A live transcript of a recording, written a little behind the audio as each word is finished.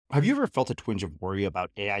Have you ever felt a twinge of worry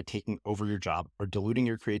about AI taking over your job or diluting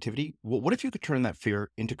your creativity? Well, what if you could turn that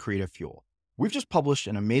fear into creative fuel? We've just published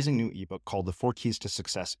an amazing new ebook called The 4 Keys to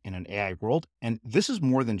Success in an AI World, and this is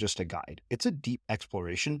more than just a guide. It's a deep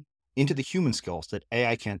exploration into the human skills that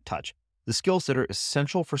AI can't touch, the skills that are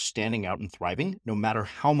essential for standing out and thriving, no matter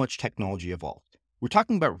how much technology evolves. We're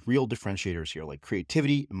talking about real differentiators here, like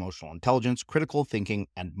creativity, emotional intelligence, critical thinking,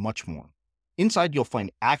 and much more. Inside, you'll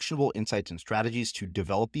find actionable insights and strategies to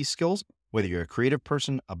develop these skills, whether you're a creative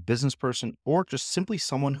person, a business person, or just simply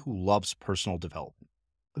someone who loves personal development.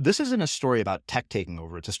 This isn't a story about tech taking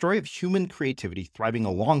over. It's a story of human creativity thriving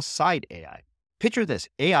alongside AI. Picture this,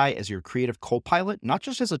 AI as your creative co-pilot, not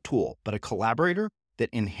just as a tool, but a collaborator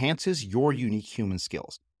that enhances your unique human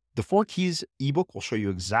skills. The 4 Keys ebook will show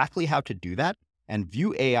you exactly how to do that and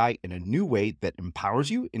view AI in a new way that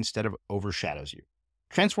empowers you instead of overshadows you.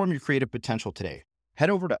 Transform your creative potential today. Head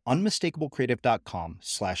over to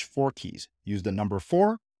unmistakablecreative.com/4keys. Use the number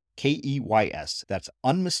 4, KEYS. That's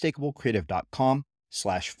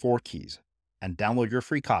unmistakablecreative.com/4keys and download your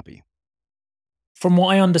free copy. From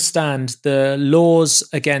what I understand, the laws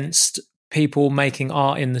against people making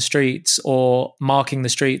art in the streets or marking the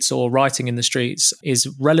streets or writing in the streets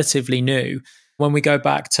is relatively new. When we go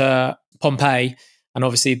back to Pompeii, and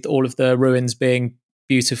obviously all of the ruins being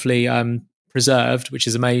beautifully preserved, which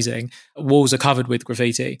is amazing, walls are covered with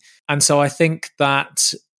graffiti. And so I think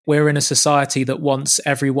that we're in a society that wants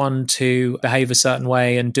everyone to behave a certain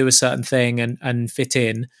way and do a certain thing and fit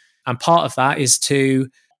in. And part of that is to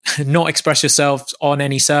not express yourself on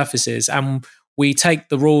any surfaces. And we take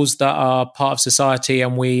the rules that are part of society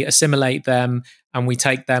and we assimilate them and we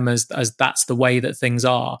take them as that's the way that things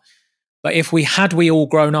are. But if we all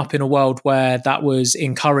grown up in a world where that was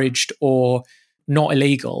encouraged or not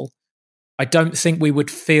illegal, I don't think we would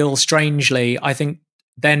feel strangely. I think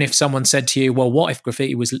then if someone said to you, well, what if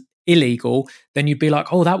graffiti was illegal? Then you'd be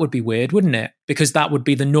like, oh, that would be weird, wouldn't it? Because that would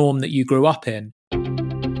be the norm that you grew up in.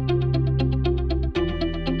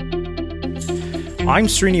 I'm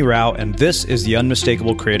Srini Rao, and this is the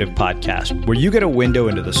Unmistakable Creative Podcast, where you get a window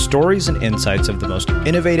into the stories and insights of the most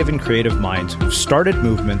innovative and creative minds who've started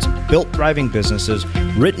movements, built thriving businesses,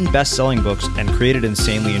 written best-selling books, and created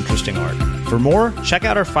insanely interesting art. For more, check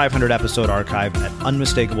out our 500-episode archive at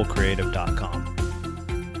unmistakablecreative.com.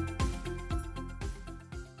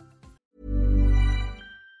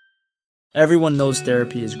 Everyone knows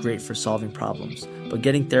therapy is great for solving problems, but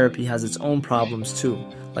getting therapy has its own problems too,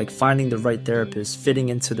 like finding the right therapist, fitting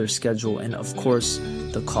into their schedule, and of course,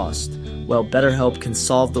 the cost. Well, BetterHelp can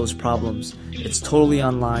solve those problems. It's totally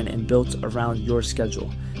online and built around your schedule.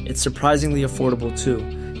 It's surprisingly affordable too.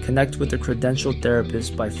 Connect with a credentialed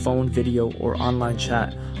therapist by phone, video, or online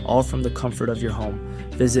chat, all from the comfort of your home.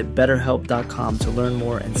 Visit BetterHelp.com to learn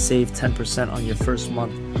more and save 10% on your first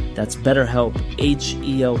month. That's BetterHelp,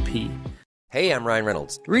 H-E-L-P. Hey, I'm Ryan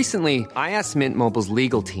Reynolds. Recently, I asked Mint Mobile's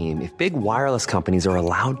legal team if big wireless companies are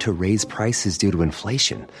allowed to raise prices due to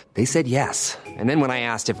inflation. They said yes. And then when I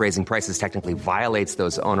asked if raising prices technically violates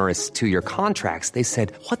those onerous 2-year contracts, they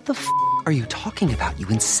said, what the f*** are you talking about, you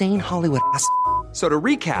insane Hollywood ass f- So to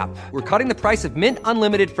recap, we're cutting the price of Mint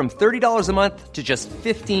Unlimited from $30 a month to just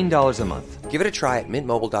 $15 a month. Give it a try at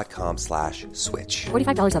mintmobile.com/switch.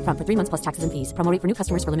 $45 up front for 3 months plus taxes and fees. Promo rate for new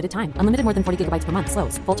customers for limited time. Unlimited more than 40 gigabytes per month.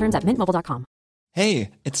 Slows full terms at mintmobile.com.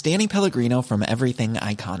 Hey, it's Danny Pellegrino from Everything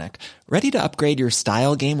Iconic. Ready to upgrade your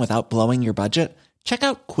style game without blowing your budget? Check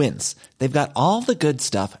out Quince. They've got all the good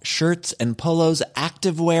stuff, shirts and polos,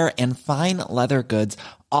 activewear, and fine leather goods,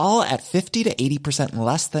 all at 50 to 80%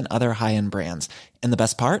 less than other high-end brands. And the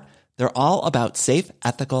best part? They're all about safe,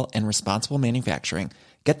 ethical, and responsible manufacturing.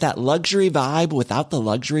 Get that luxury vibe without the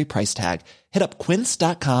luxury price tag. Hit up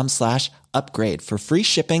quince.com/upgrade for free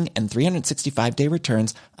shipping and 365-day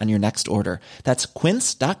returns on your next order. That's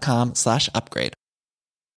quince.com/upgrade.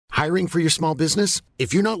 Hiring for your small business?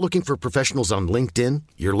 If you're not looking for professionals on LinkedIn,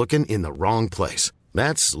 you're looking in the wrong place.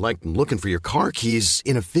 That's like looking for your car keys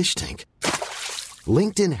in a fish tank.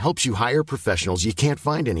 LinkedIn helps you hire professionals you can't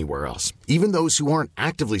find anywhere else, even those who aren't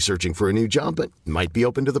actively searching for a new job but might be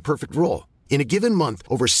open to the perfect role. In a given month,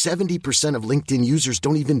 over 70% of LinkedIn users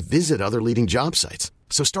don't even visit other leading job sites.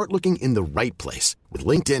 So start looking in the right place. With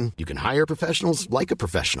LinkedIn, you can hire professionals like a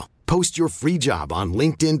professional. Post your free job on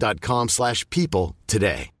linkedin.com/people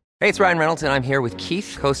today. Hey, it's Ryan Reynolds, and I'm here with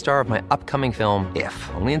Keith, co-star of my upcoming film,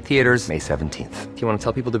 If, only in theaters May 17th. Do you want to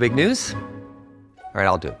tell people the big news? All right,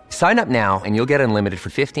 I'll do it. Sign up now and you'll get unlimited for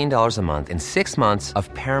 $15 a month and 6 months of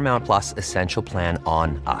Paramount Plus Essential Plan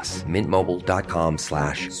on us.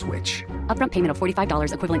 MintMobile.com/switch. Upfront payment of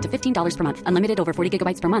 $45 equivalent to $15 per month. Unlimited over 40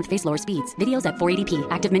 gigabytes per month. Face lower speeds. Videos at 480p.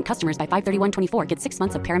 Active Mint customers by 531.24 get 6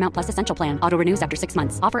 months of Paramount Plus Essential Plan. Auto renews after 6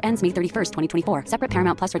 months. Offer ends May 31st, 2024. Separate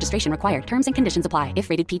Paramount Plus registration required. Terms and conditions apply if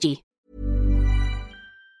rated PG.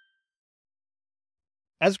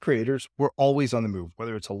 As creators, we're always on the move.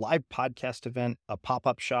 Whether it's a live podcast event, a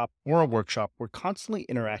pop-up shop, or a workshop, we're constantly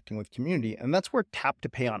interacting with community, and that's where Tap to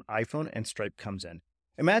Pay on iPhone and Stripe comes in.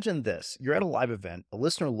 Imagine this. You're at a live event, a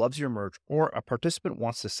listener loves your merch, or a participant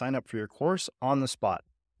wants to sign up for your course on the spot.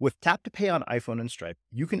 With Tap to Pay on iPhone and Stripe,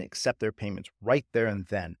 you can accept their payments right there and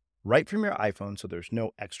then, right from your iPhone, so there's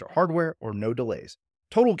no extra hardware or no delays.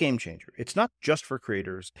 Total game changer. It's not just for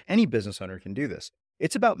creators. Any business owner can do this.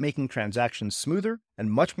 It's about making transactions smoother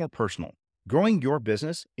and much more personal, growing your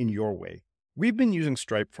business in your way. We've been using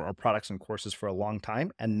Stripe for our products and courses for a long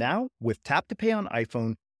time, and now with Tap to Pay on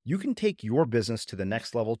iPhone, you can take your business to the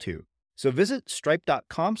next level too. So visit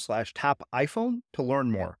stripe.com/tapiphone to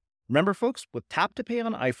learn more. Remember, folks, with Tap to Pay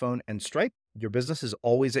on iPhone and Stripe, your business is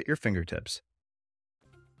always at your fingertips.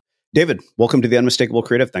 David, welcome to The Unmistakable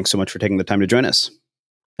Creative. Thanks so much for taking the time to join us.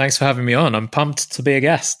 Thanks for having me on. I'm pumped to be a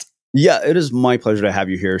guest. Yeah, it is my pleasure to have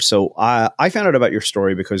you here. So I found out about your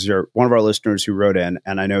story because you're one of our listeners who wrote in,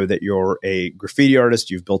 and I know that you're a graffiti artist.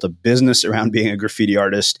 You've built a business around being a graffiti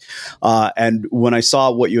artist. And when I saw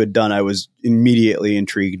what you had done, I was immediately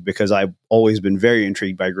intrigued because I've always been very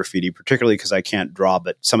intrigued by graffiti, particularly because I can't draw,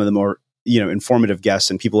 but some of the more informative guests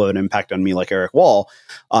and people who have an impact on me, like Eric Wall,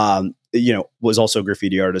 was also a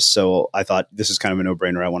graffiti artist. So I thought this is kind of a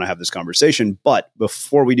no-brainer. I want to have this conversation. But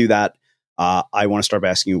before we do that, I want to start by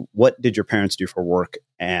asking you, what did your parents do for work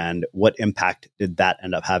and what impact did that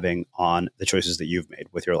end up having on the choices that you've made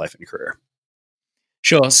with your life and career?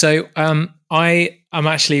 Sure. So I am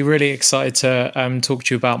actually really excited to talk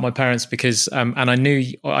to you about my parents because, and I knew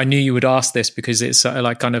you would ask this because it's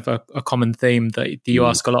like kind of a common theme that you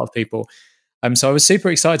ask a lot of people. So I was super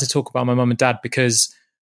excited to talk about my mum and dad because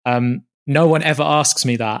no one ever asks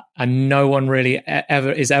me that, and no one really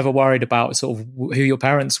ever worried about sort of who your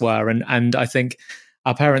parents were. And I think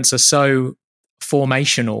our parents are so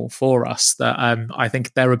formational for us that I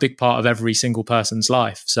think they're a big part of every single person's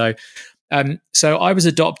life. So I was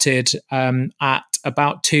adopted at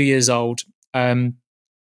about 2 years old, and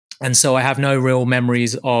so I have no real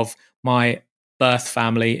memories of my birth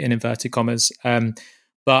family in inverted commas.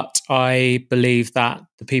 But I believe that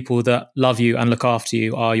the people that love you and look after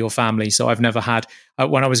you are your family. So I've never had,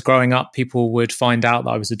 when I was growing up, people would find out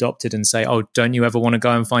that I was adopted and say, "Oh, don't you ever want to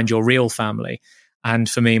go and find your real family?" And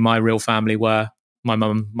for me, my real family were my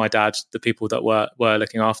mum, my dad, the people that were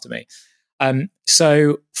looking after me.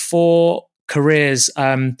 So for careers,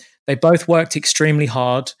 they both worked extremely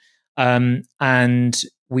hard, and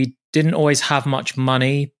we didn't always have much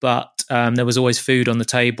money, but there was always food on the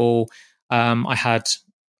table. I had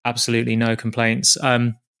absolutely no complaints.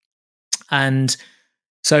 And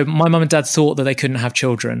so my mum and dad thought that they couldn't have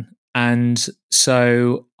children. And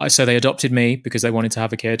so they adopted me because they wanted to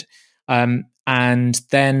have a kid. And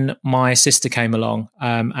then my sister came along,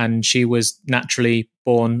 and she was naturally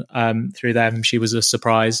born through them. She was a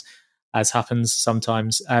surprise, as happens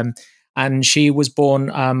sometimes. And she was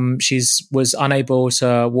born, she was unable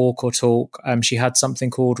to walk or talk. She had something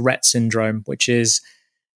called Rett syndrome, which is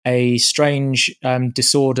a strange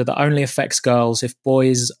disorder that only affects girls. If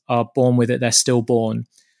boys are born with it, they're stillborn.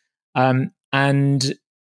 And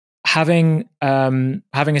having a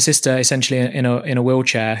sister essentially in a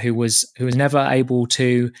wheelchair who was never able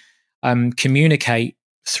to communicate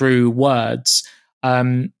through words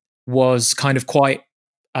was kind of quite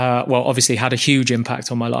obviously had a huge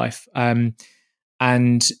impact on my life. And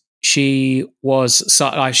she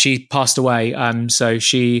passed away. So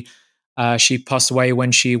she passed away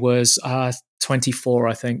when she was 24,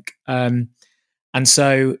 I think. And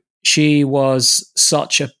so she was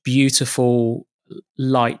such a beautiful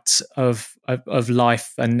light of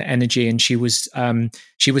life and energy, and she was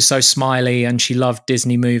so smiley, and she loved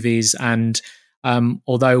Disney movies. And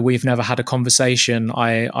although we've never had a conversation,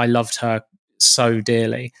 I loved her so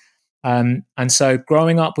dearly. And so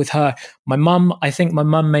growing up with her, I think my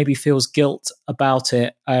mum maybe feels guilt about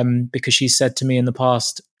it because she said to me in the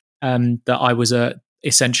past that I was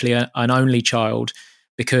essentially an only child,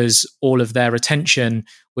 because all of their attention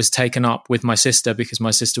was taken up with my sister, because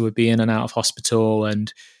my sister would be in and out of hospital,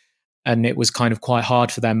 and it was kind of quite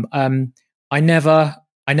hard for them. I never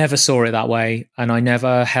saw it that way, and I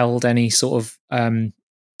never held any sort of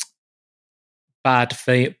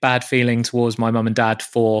bad feeling towards my mum and dad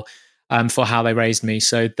for for how they raised me.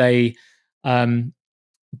 So they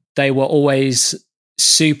were always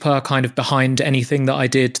super kind of behind anything that I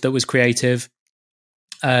did that was creative.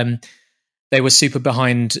 They were super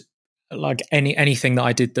behind like anything that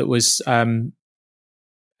I did that was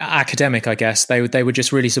academic, I guess. They were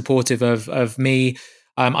just really supportive of me.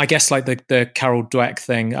 I guess like the Carol Dweck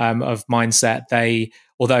thing of mindset.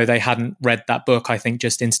 Although they hadn't read that book, I think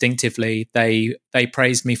just instinctively they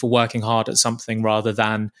praised me for working hard at something rather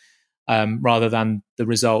than the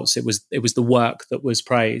results. It was the work that was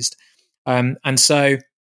praised, and so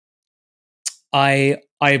I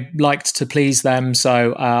liked to please them.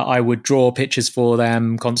 So I would draw pictures for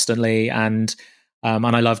them constantly, and I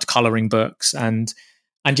loved coloring books and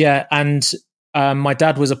my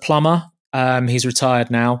dad was a plumber. He's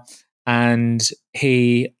retired now, and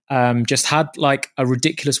he just had like a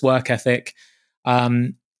ridiculous work ethic.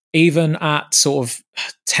 Even at sort of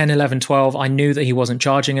 10, 11, 12, I knew that he wasn't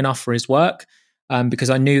charging enough for his work because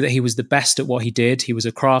I knew that he was the best at what he did. He was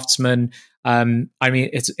a craftsman. I mean,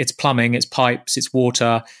 it's plumbing, it's pipes, it's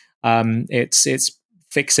water, it's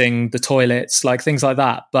fixing the toilets, like things like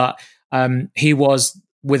that. But he was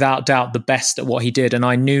without doubt the best at what he did, and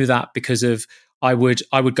I knew that because of I would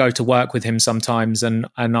go to work with him sometimes, and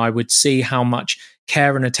I would see how much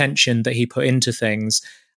care and attention that he put into things,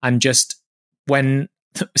 and just when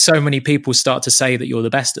so many people start to say that you're the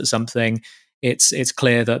best at something, it's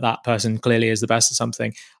clear that that person clearly is the best at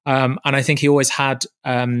something. And I think he always had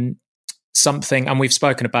something, and we've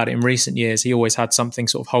spoken about it in recent years. He always had something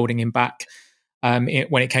sort of holding him back when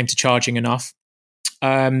it came to charging enough.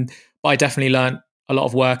 But I definitely learned a lot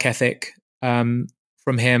of work ethic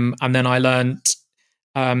from him, and then I learned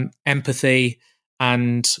empathy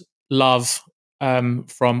and love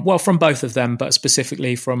from both of them, but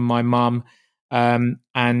specifically from my mum.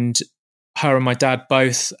 And her and my dad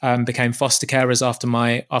both became foster carers after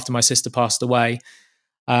my sister passed away.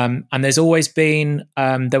 And there's always been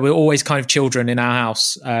there were always kind of children in our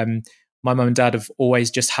house. My mum and dad have always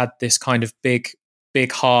just had this kind of big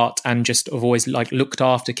heart and just have always like looked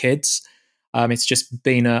after kids. It's just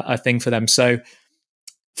been a thing for them. So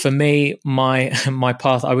for me, my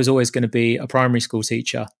path, I was always going to be a primary school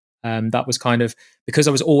teacher. That was kind of because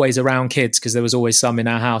I was always around kids, because there was always some in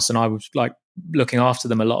our house and I was like looking after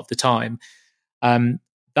them a lot of the time.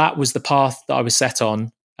 That was the path that I was set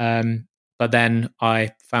on. But then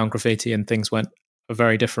I found graffiti and things went a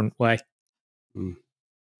very different way. Mm.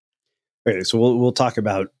 Okay, so we'll talk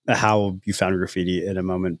about how you found graffiti in a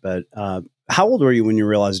moment. But how old were you when you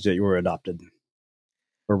realized that you were adopted?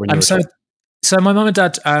 Or when you were so my mum and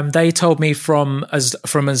dad, they told me from as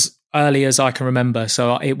early as I can remember.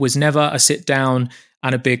 So it was never a sit down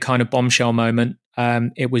and a big kind of bombshell moment.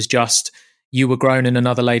 It was just you were grown in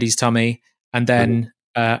another lady's tummy, and then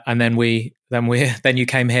then you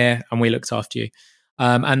came here and we looked after you.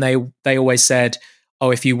 And they always said,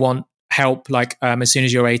 oh, if you want help, like as soon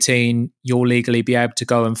as you're 18, you'll legally be able to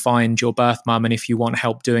go and find your birth mum, and if you want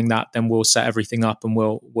help doing that, then we'll set everything up and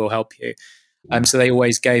we'll help you. So they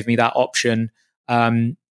always gave me that option.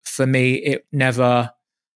 For me, it never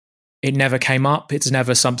came up. It's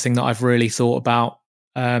never something that I've really thought about.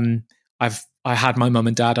 I had my mum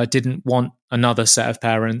and dad. I didn't want another set of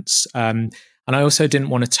parents. And I also didn't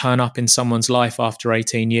want to turn up in someone's life after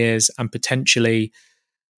 18 years and potentially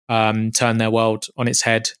turn their world on its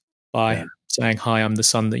head by saying, hi, I'm the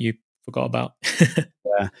son that you forgot about.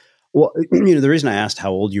 Yeah. Well, the reason I asked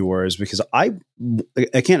how old you were is because I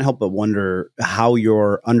can't help but wonder how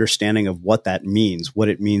your understanding of what that means, what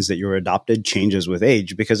it means that you're adopted, changes with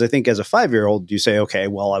age. Because I think as a 5-year-old, you say, okay,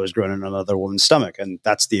 well, I was grown in another woman's stomach, and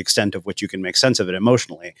that's the extent of which you can make sense of it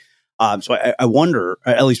emotionally. So I wonder,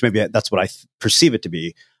 at least maybe that's what I perceive it to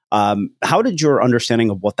be. How did your understanding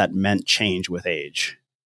of what that meant change with age?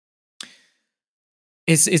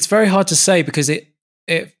 It's very hard to say because it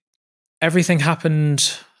everything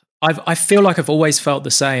happened. I feel like I've always felt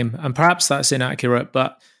the same, and perhaps that's inaccurate.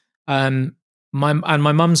 But my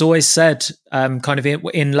mum's always said, kind of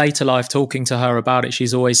in later life, talking to her about it,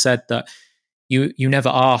 she's always said that you never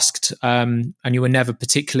asked, and you were never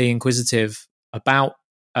particularly inquisitive about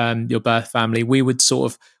your birth family. We would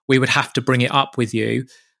have to bring it up with you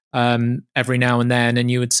every now and then,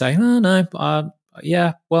 and you would say, "Oh no,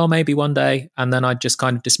 yeah, well, maybe one day," and then I'd just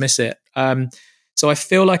kind of dismiss it. So I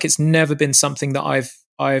feel like it's never been something that I've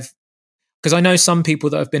because I know some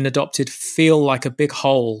people that have been adopted feel like a big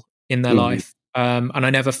hole in their life, and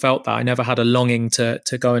I never felt that. I never had a longing to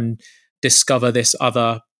go and discover this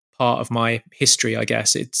other part of my history. I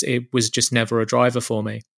guess it was just never a driver for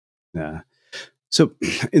me. Yeah. So,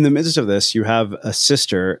 in the midst of this, you have a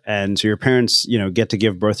sister, and so your parents, get to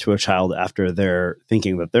give birth to a child after they're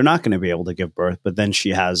thinking that they're not going to be able to give birth, but then she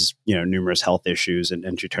has, numerous health issues,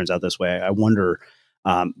 and she turns out this way. I wonder,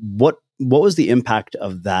 what was the impact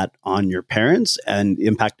of that on your parents, and the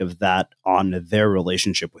impact of that on their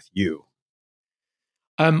relationship with you?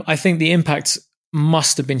 I think the impact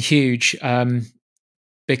must have been huge,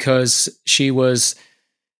 because she was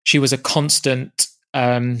a constant.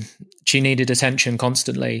 She needed attention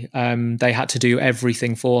constantly. They had to do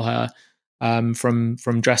everything for her,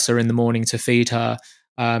 from dress her in the morning to feed her,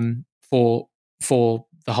 for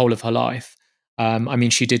the whole of her life.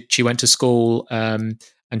 She went to school, and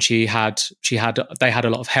they had a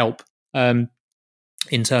lot of help,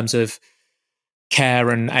 in terms of care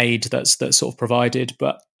and aid that's sort of provided.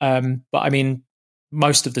 But I mean,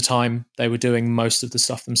 most of the time they were doing most of the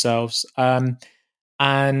stuff themselves,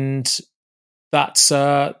 and that's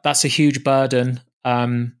a huge burden.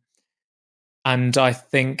 And I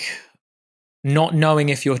think not knowing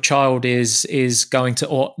if your child is going to,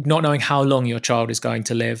 or not knowing how long your child is going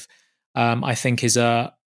to live, I think is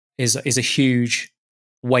a huge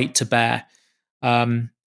weight to bear.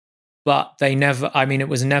 But they never. I mean, it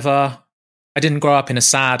was never. I didn't grow up in a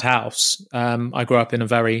sad house. I grew up in a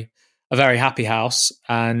very happy house,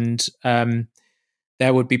 and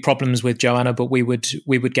there would be problems with Joanna, but we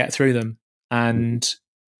would get through them, and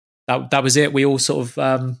that was it. We all sort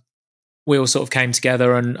of came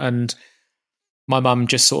together, and my mum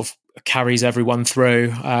just sort of carries everyone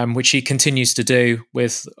through, which she continues to do.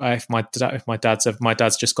 With if my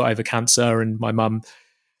dad's just got over cancer, and my mum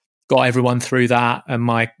got everyone through that, and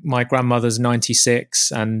my grandmother's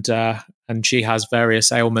 96, and she has various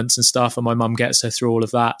ailments and stuff, and my mum gets her through all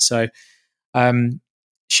of that. So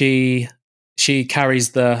she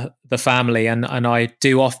carries the family, and I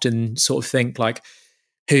do often sort of think, like,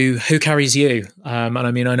 who carries you? And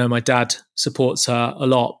I mean, I know my dad supports her a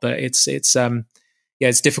lot, but it's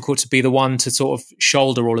difficult to be the one to sort of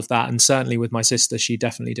shoulder all of that. And certainly with my sister, she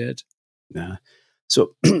definitely did. Yeah.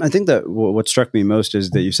 So I think that what struck me most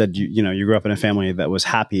is that you said you grew up in a family that was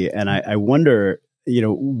happy, and I wonder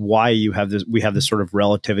why we have this sort of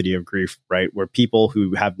relativity of grief, right? Where people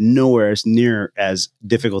who have nowhere as near as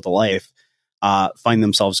difficult a life find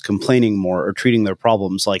themselves complaining more or treating their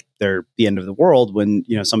problems like they're the end of the world, when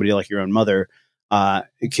somebody like your own mother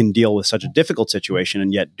can deal with such a difficult situation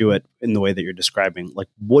and yet do it in the way that you're describing. Like,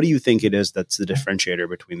 what do you think it is that's the differentiator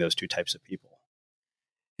between those two types of people?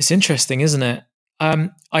 It's interesting, isn't it?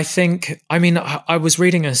 I think, I mean, I was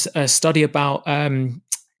reading a study about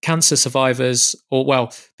cancer survivors, or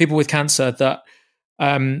people with cancer, that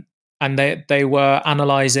and they were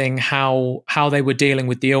analyzing how they were dealing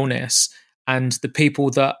with the illness, and the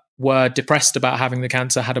people that were depressed about having the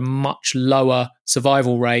cancer had a much lower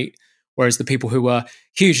survival rate, whereas the people who were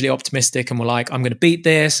hugely optimistic and were like, I'm going to beat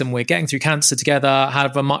this and we're getting through cancer together,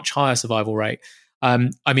 have a much higher survival rate. I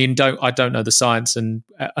mean, I don't know the science and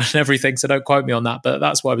everything, so don't quote me on that, but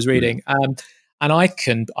that's what I was reading. And I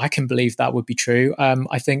can believe that would be true.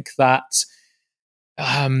 I think that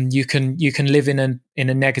you can live in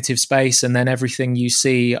a negative space, and then everything you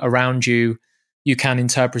see around you can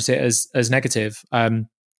interpret it as negative.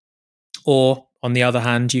 Or on the other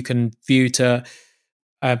hand, you can view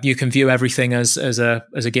everything as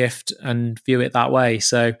a gift and view it that way.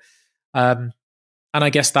 So, and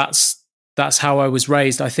I guess that's how I was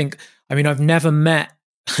raised. I think, I mean, I've never met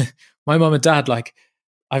my mum and dad. Like,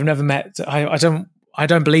 I've never met, I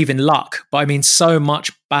don't believe in luck, but I mean, so much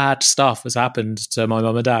bad stuff has happened to my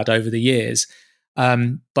mum and dad over the years.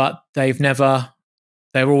 But they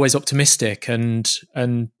were always optimistic and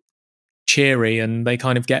cheery, and they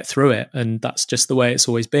kind of get through it. And that's just the way it's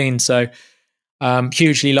always been. So,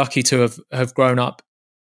 hugely lucky to have grown up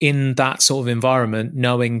in that sort of environment,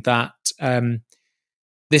 knowing that,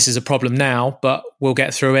 this is a problem now, but we'll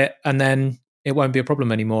get through it, and then it won't be a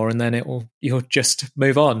problem anymore, and then you'll just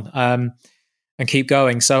move on, and keep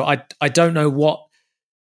going. So I don't know what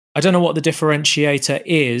the differentiator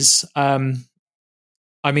is.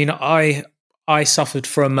 I mean, I suffered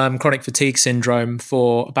from chronic fatigue syndrome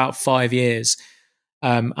for about 5 years,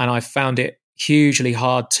 and I found it hugely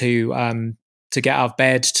hard to get out of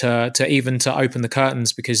bed, to even to open the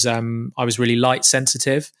curtains, because I was really light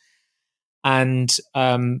sensitive. And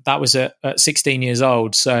that was at 16 years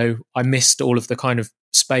old. So I missed all of the kind of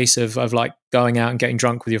space of like going out and getting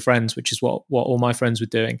drunk with your friends, which is what all my friends were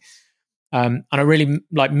doing. And I really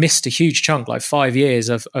missed a huge chunk, like 5 years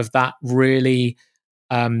of that really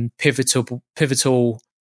pivotal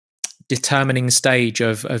determining stage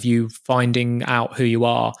of you finding out who you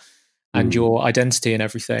are and your identity and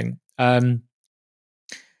everything. And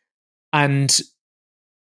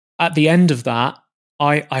at the end of that,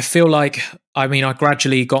 I feel like, I mean, I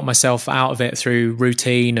gradually got myself out of it through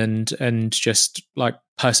routine and just like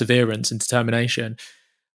perseverance and determination.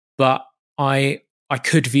 But I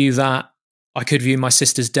could view that. I could view my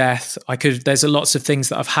sister's death. There's lots of things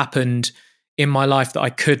that have happened in my life that I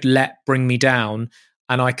could let bring me down,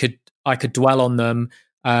 and I could dwell on them.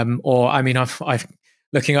 Or I mean, I've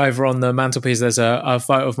looking over on the mantelpiece, there's a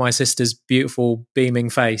photo of my sister's beautiful beaming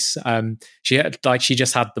face. She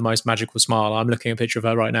just had the most magical smile. I'm looking at a picture of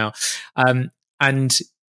her right now. And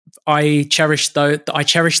I cherish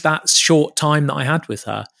that short time that I had with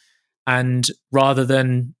her. And rather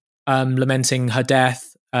than lamenting her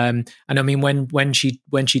death, and I mean, when she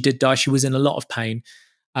did die, she was in a lot of pain,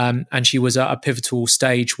 and she was at a pivotal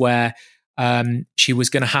stage where she was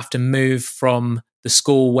going to have to move from the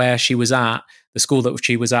school where she was at. The school that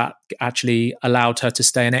she was at actually allowed her to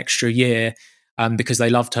stay an extra year because they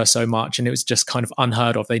loved her so much, and it was just kind of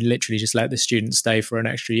unheard of. They literally just let the student stay for an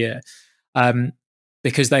extra year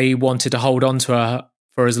because they wanted to hold on to her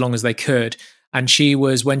for as long as they could. And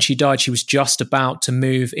when she died, she was just about to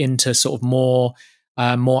move into sort of more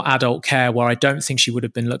adult care, where I don't think she would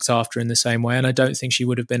have been looked after in the same way, and I don't think she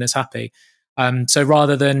would have been as happy. So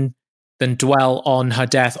rather than dwell on her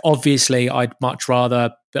death, obviously I'd much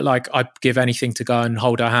rather, but like, I'd give anything to go and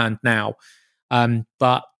hold her hand now.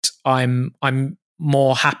 But I'm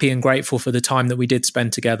more happy and grateful for the time that we did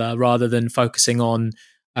spend together, rather than focusing on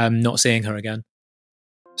not seeing her again.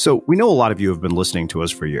 So we know a lot of you have been listening to us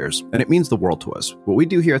for years, and it means the world to us. What we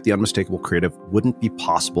do here at The Unmistakable Creative wouldn't be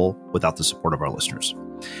possible without the support of our listeners.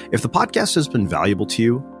 If the podcast has been valuable to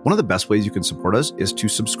you, one of the best ways you can support us is to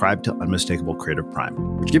subscribe to Unmistakable Creative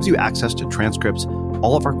Prime, which gives you access to transcripts,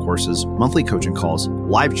 all of our courses, monthly coaching calls,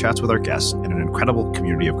 live chats with our guests, and an incredible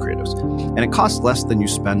community of creatives. And it costs less than you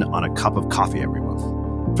spend on a cup of coffee every month.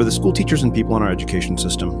 For the school teachers and people in our education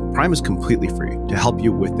system, Prime is completely free to help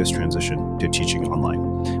you with this transition to teaching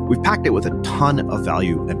online. We've packed it with a ton of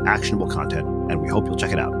value and actionable content, and we hope you'll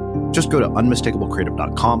check it out. Just go to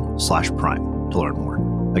unmistakablecreative.com/prime to learn more.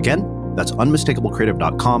 Again, that's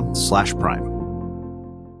unmistakablecreative.com/prime.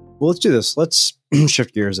 Well, let's do this. Let's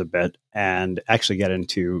shift gears a bit and actually get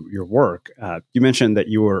into your work. You mentioned that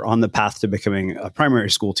you were on the path to becoming a primary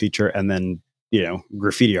school teacher and then,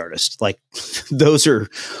 graffiti artist. Like, those are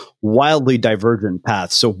wildly divergent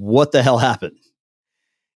paths. So what the hell happened?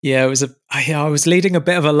 Yeah, I was leading a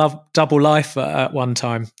bit of a double life at one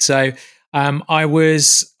time. So I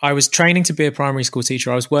was training to be a primary school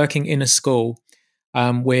teacher. I was working in a school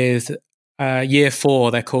with year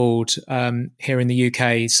 4, they're called here in the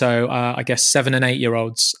UK. So I guess 7 and 8 year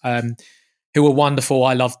olds who were wonderful.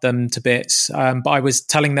 I loved them to bits. But I was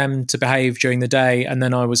telling them to behave during the day, and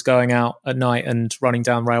then I was going out at night and running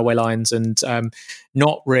down railway lines and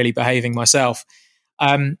not really behaving myself.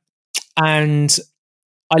 And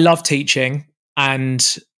I love teaching,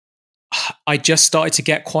 and I just started to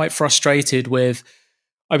get quite frustrated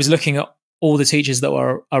I was looking at all the teachers that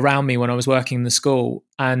were around me when I was working in the school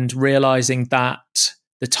and realizing that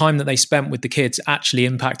the time that they spent with the kids actually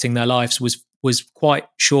impacting their lives was quite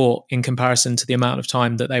short in comparison to the amount of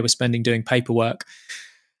time that they were spending doing paperwork.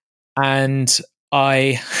 And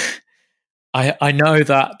I know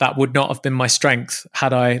that would not have been my strength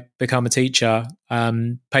had I become a teacher.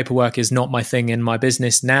 Paperwork is not my thing in my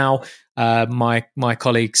business now. My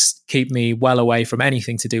colleagues keep me well away from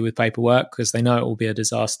anything to do with paperwork because they know it will be a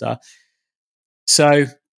disaster. So,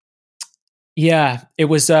 yeah, it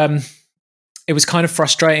was kind of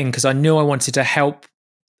frustrating because I knew I wanted to help.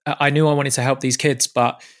 I knew I wanted to help these kids,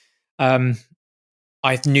 but I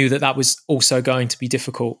knew that was also going to be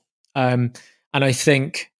difficult. And I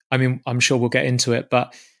think, I mean, I'm sure we'll get into it,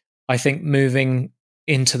 but I think moving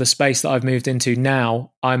into the space that I've moved into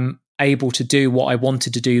now, I'm able to do what I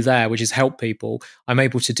wanted to do there, which is help people. I'm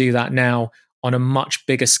able to do that now on a much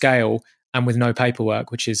bigger scale and with no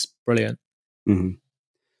paperwork, which is brilliant. Mm-hmm.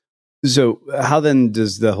 So how then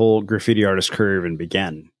does the whole graffiti artist career even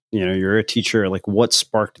begin? You're a teacher, like what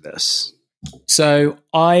sparked this? So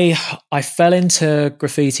I fell into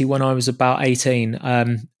graffiti when I was about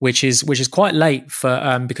 18, which is quite late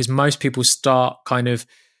for because most people start kind of,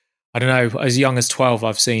 I don't know, as young as 12.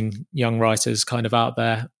 I've seen young writers kind of out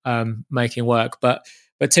there making work, but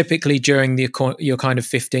typically during your kind of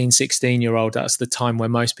 15, 16-year-old, that's the time where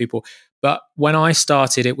most people. But when I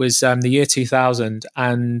started, it was the year 2000,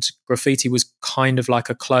 and graffiti was kind of like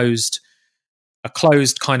a closed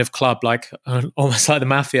kind of club, like almost like the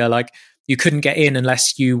mafia. Like, you couldn't get in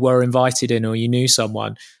unless you were invited in or you knew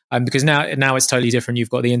someone. Because now it's totally different.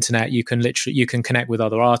 You've got the internet. You can connect with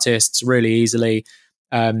other artists really easily.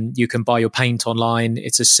 You can buy your paint online.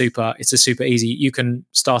 It's a super easy. You can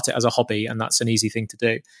start it as a hobby, and that's an easy thing to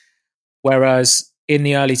do. Whereas in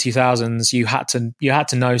the early 2000s, you had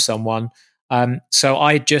to know someone. So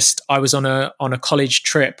I was on a college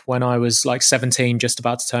trip when I was like 17, just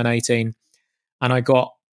about to turn 18, and I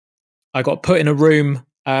got put in a room.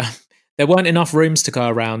 There weren't enough rooms to go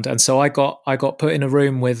around, and so I got put in a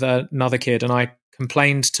room with another kid, and I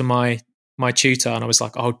complained to my tutor, and I was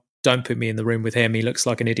like, "Oh, don't put me in the room with him. He looks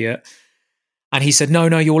like an idiot." And he said, "No,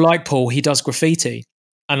 you'll like Paul. He does graffiti."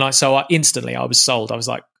 And like, so I was sold. I was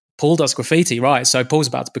like, "Paul does graffiti, right? So Paul's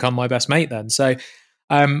about to become my best mate then." So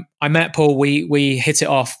I met Paul. We hit it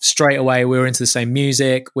off straight away. We were into the same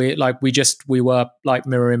music. We were like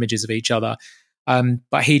mirror images of each other.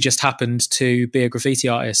 But he just happened to be a graffiti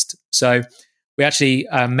artist. So we actually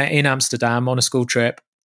met in Amsterdam on a school trip,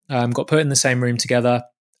 got put in the same room together,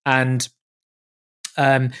 and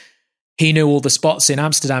he knew all the spots in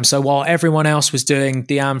Amsterdam. So while everyone else was doing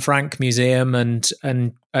the Anne Frank Museum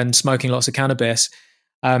and smoking lots of cannabis,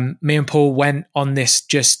 me and Paul went on this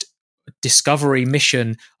just discovery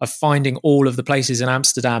mission of finding all of the places in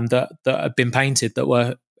Amsterdam that had been painted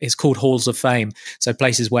it's called Halls of Fame. So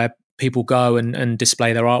places where people go and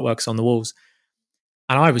display their artworks on the walls.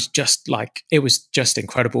 And I was just like, it was just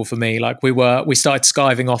incredible for me. Like we started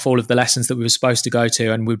skiving off all of the lessons that we were supposed to go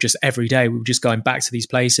to. And every day we were just going back to these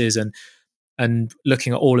places and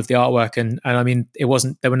looking at all of the artwork. And I mean, there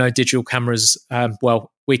were no digital cameras.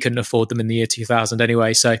 Well, we couldn't afford them in the year 2000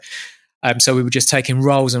 anyway. So we were just taking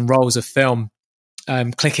rolls and rolls of film,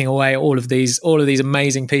 clicking away at all of these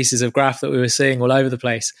amazing pieces of graph that we were seeing all over the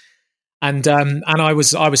place. And I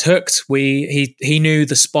was hooked. He knew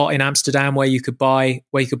the spot in Amsterdam where you could buy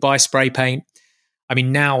spray paint. I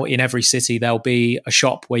mean, now in every city there'll be a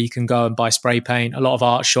shop where you can go and buy spray paint. A lot of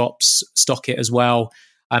art shops stock it as well.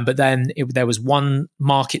 But then there was one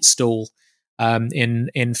market stall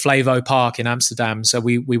in Flavo Park in Amsterdam. So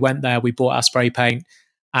we went there, we bought our spray paint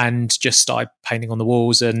and just started painting on the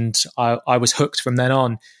walls. And I was hooked from then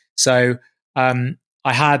on. So I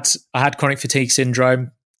had chronic fatigue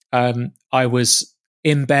syndrome. I was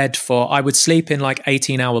in bed I would sleep in like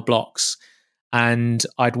 18-hour blocks, and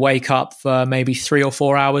I'd wake up for maybe 3 or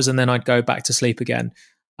 4 hours, and then I'd go back to sleep again.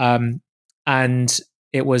 And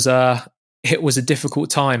it was a difficult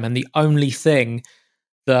time. And the only thing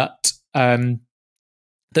that kind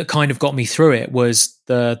of got me through it was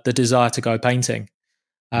the desire to go painting.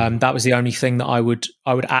 That was the only thing that I would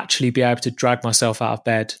actually be able to drag myself out of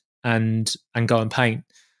bed and go and paint.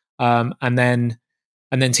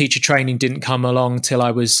 And then teacher training didn't come along till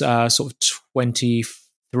I was sort of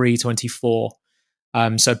 23, 24.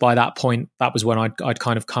 So by that point, that was when I'd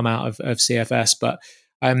kind of come out of CFS. But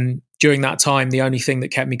during that time, the only thing that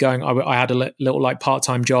kept me going, I had a little like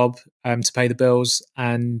part-time job to pay the bills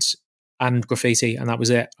and graffiti, and that was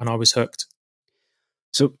it. And I was hooked.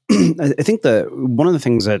 So I think one of the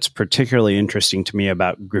things that's particularly interesting to me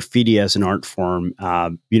about graffiti as an art form,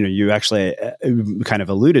 you actually kind of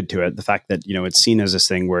alluded to it, the fact that, it's seen as this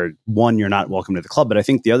thing where, one, you're not welcome to the club. But I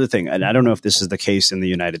think the other thing, and I don't know if this is the case in the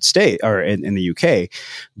United States or in the UK,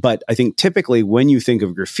 but I think typically when you think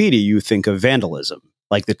of graffiti, you think of vandalism.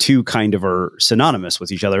 Like the two kind of are synonymous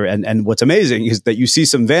with each other. And what's amazing is that you see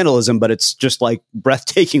some vandalism, but it's just like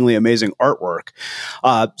breathtakingly amazing artwork.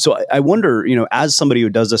 So I wonder, as somebody who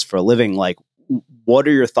does this for a living, like, what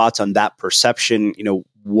are your thoughts on that perception?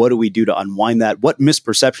 What do we do to unwind that? What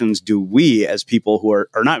misperceptions do we as people who are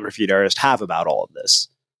not graffiti artists have about all of this?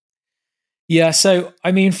 Yeah. So,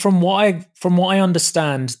 I mean, from what I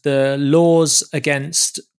understand, the laws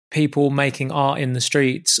against people making art in the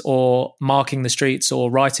streets or marking the streets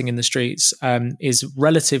or writing in the streets is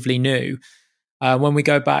relatively new. When we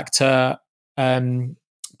go back to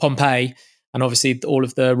Pompeii, and obviously all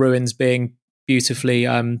of the ruins being beautifully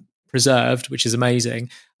preserved, which is amazing,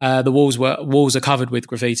 the walls are covered with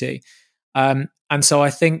graffiti, and so I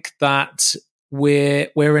think that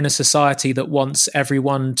we're in a society that wants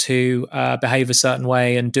everyone to behave a certain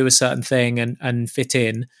way and do a certain thing and fit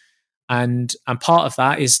in. And part of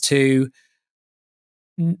that is to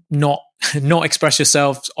not express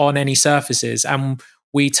yourself on any surfaces. And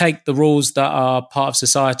we take the rules that are part of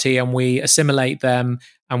society and we assimilate them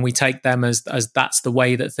and we take them as that's the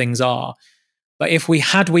way that things are. But if we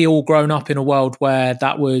all grown up in a world where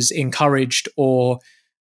that was encouraged or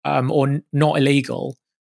not illegal,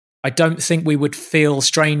 I don't think we would feel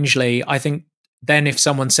strangely. I think then if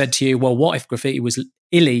someone said to you, well, what if graffiti was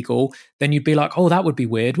illegal? Then you'd be like, oh, that would be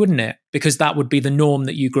weird, wouldn't it? Because that would be the norm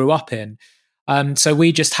that you grew up in. So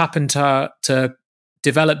we just happen to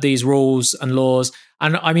develop these rules and laws.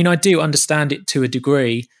 And I mean, I do understand it to a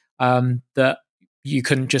degree, that you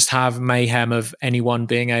couldn't just have mayhem of anyone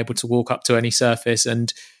being able to walk up to any surface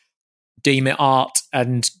and deem it art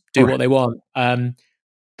and do what they want.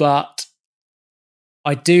 But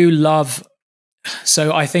I do love,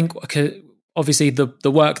 so I think obviously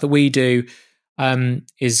the work that we do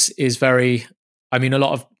is very, I mean, a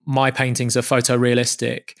lot of my paintings are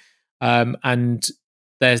photorealistic, and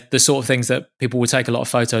they're the sort of things that people will take a lot of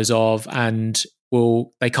photos of and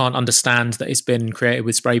they can't understand that it's been created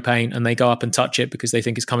with spray paint, and they go up and touch it because they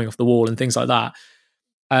think it's coming off the wall and things like that.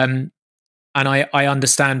 And I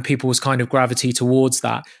understand people's kind of gravity towards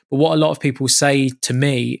that. But what a lot of people say to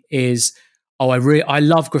me is, oh, I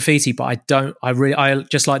love graffiti, but I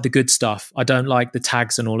just like the good stuff. I don't like the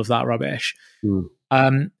tags and all of that rubbish.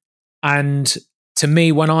 And to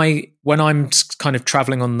me, when I'm kind of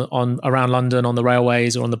traveling on around London on the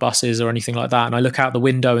railways or on the buses or anything like that, and I look out the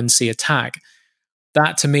window and see a tag,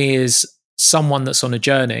 that to me is someone that's on a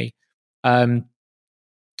journey. And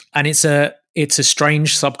it's a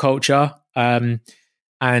strange subculture. And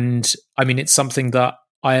I mean, it's something that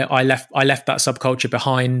I left that subculture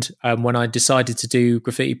behind when I decided to do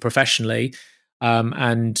graffiti professionally,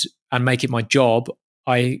 and make it my job.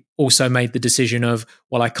 I also made the decision of,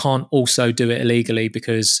 well, I can't also do it illegally,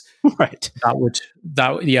 because that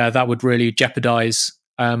would really jeopardize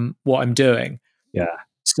what I'm doing. Yeah.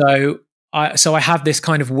 So I have this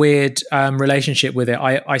kind of weird relationship with it.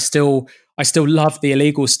 I still love the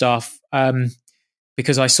illegal stuff,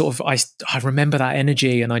 because I remember that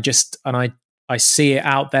energy, and I see it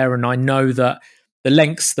out there, and I know that the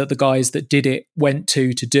lengths that the guys that did it went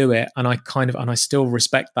to do it, and I still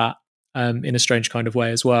respect that in a strange kind of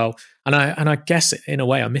way as well. And I guess in a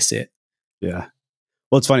way I miss it. Yeah.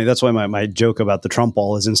 Well, it's funny. That's why my joke about the Trump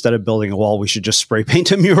wall is, instead of building a wall, we should just spray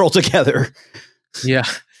paint a mural together. Yeah.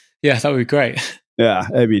 Yeah, that would be great. Yeah.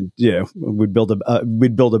 I mean, we'd build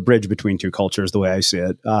a bridge between two cultures, the way I see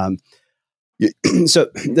it.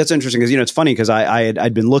 So that's interesting, because, it's funny, because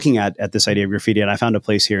I'd been looking at this idea of graffiti, and I found a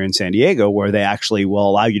place here in San Diego where they actually will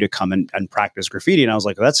allow you to come and practice graffiti. And I was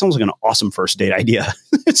like, well, that sounds like an awesome first date idea.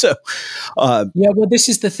 So, yeah, well, this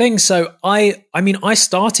is the thing. So I mean, I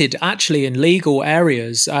started actually in legal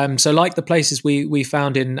areas. So like the places we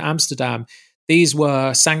found in Amsterdam, these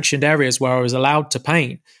were sanctioned areas where I was allowed to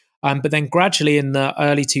paint. But then gradually in the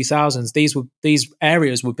early 2000s, these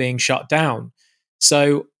areas were being shut down.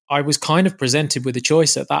 So I was kind of presented with a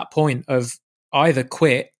choice at that point of either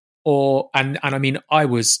quit and I mean, I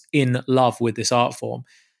was in love with this art form.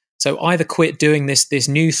 So either quit doing this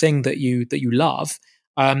new thing that you love,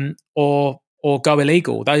 or go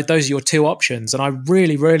illegal. Those are your two options. And I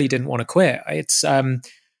really, really didn't want to quit.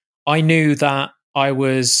 I knew that I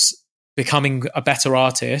was becoming a better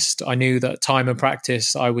artist. I knew that time and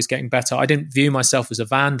practice, I was getting better. I didn't view myself as a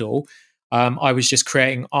vandal. I was just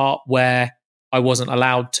creating art where I wasn't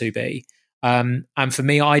allowed to be. And for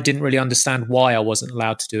me, I didn't really understand why I wasn't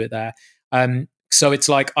allowed to do it there. So it's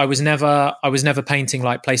like I was never painting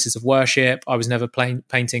like places of worship. I was never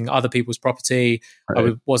painting other people's property. Right.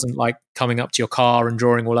 I wasn't like coming up to your car and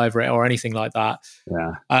drawing all over it or anything like that.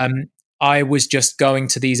 Yeah. I was just going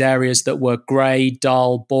to these areas that were grey,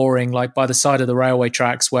 dull, boring, like by the side of the railway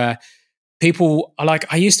tracks, where people are like,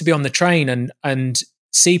 I used to be on the train and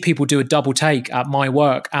see people do a double take at my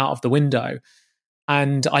work out of the window.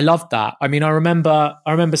 And I loved that. I mean, I remember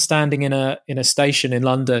standing in a station in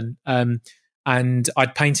London, and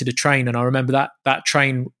I'd painted a train, and I remember that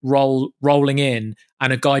train rolling in,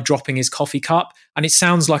 and a guy dropping his coffee cup, and it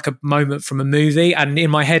sounds like a moment from a movie, and in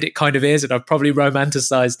my head it kind of is, and I've probably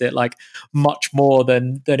romanticized it like much more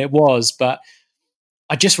than it was, but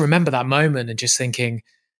I just remember that moment and just thinking,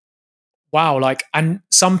 wow, like, and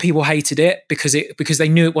some people hated it because they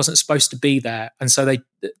knew it wasn't supposed to be there, and so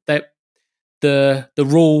the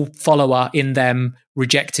rule follower in them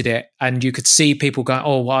rejected it, and you could see people going,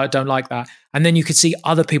 oh, well, I don't like that. And then you could see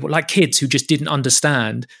other people, like kids who just didn't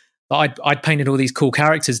understand that I'd painted all these cool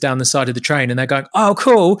characters down the side of the train, and they're going, oh,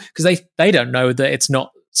 cool, because they don't know that it's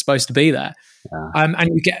not supposed to be there. Yeah.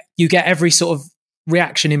 And you get every sort of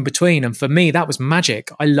reaction in between. And for me, that was magic.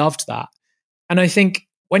 I loved that. And I think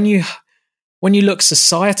when you look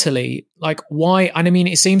societally, like why, and I mean,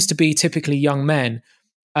 it seems to be typically young men,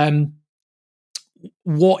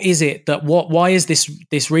 what is it that why is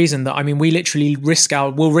this reason that, I mean, we literally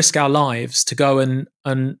we'll risk our lives to go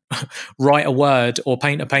and write a word or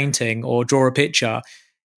paint a painting or draw a picture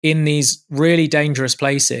in these really dangerous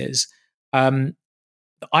places.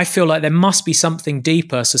 I feel like there must be something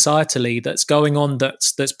deeper societally that's going on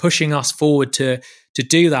that's pushing us forward to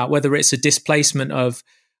do that, whether it's a displacement of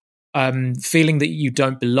feeling that you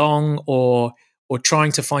don't belong, or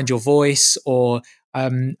trying to find your voice, or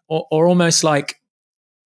almost like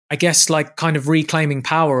I guess like kind of reclaiming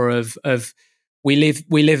power of we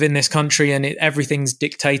live in this country and everything's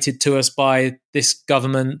dictated to us by this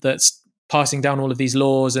government that's passing down all of these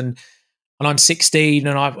laws, and I'm 16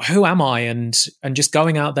 and who am I, and just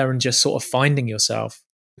going out there and just sort of finding yourself,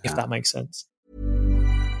 if that makes sense.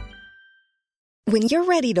 When you're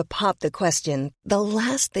ready to pop the question, the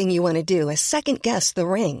last thing you want to do is second guess the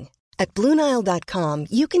ring. At BlueNile.com,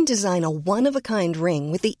 you can design a one-of-a-kind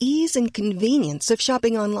ring with the ease and convenience of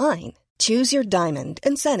shopping online. Choose your diamond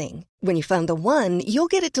and setting. When you find the one, you'll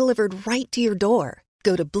get it delivered right to your door.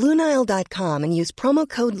 Go to BlueNile.com and use promo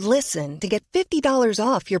code LISTEN to get $50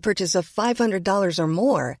 off your purchase of $500 or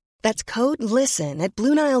more. That's code LISTEN at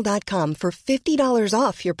BlueNile.com for $50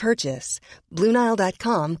 off your purchase.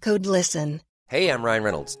 BlueNile.com, code LISTEN. Hey, I'm Ryan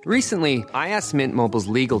Reynolds. Recently, I asked Mint Mobile's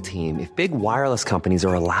legal team if big wireless companies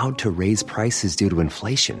are allowed to raise prices due to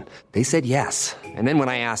inflation. They said yes. And then when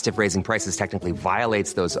I asked if raising prices technically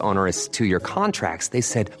violates those onerous two-year contracts, they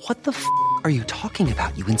said, "What the f*** are you talking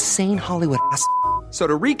about, you insane Hollywood ass?" So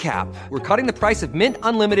to recap, we're cutting the price of Mint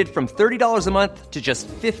Unlimited from $30 a month to just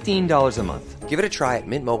 $15 a month. Give it a try at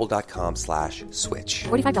mintmobile.com/switch.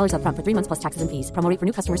 $45 up front for 3 months plus taxes and fees. Promo rate for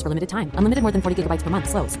new customers for limited time. Unlimited more than 40 gigabytes per month.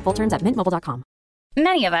 Slows full terms at mintmobile.com.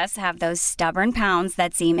 Many of us have those stubborn pounds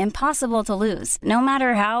that seem impossible to lose, no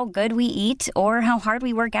matter how good we eat or how hard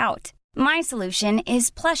we work out. My solution is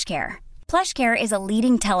PlushCare. PlushCare is a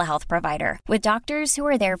leading telehealth provider with doctors who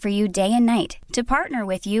are there for you day and night to partner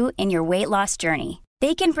with you in your weight loss journey.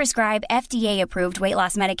 They can prescribe FDA-approved weight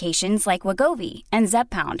loss medications like Wegovy and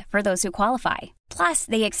Zepbound for those who qualify. Plus,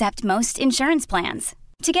 they accept most insurance plans.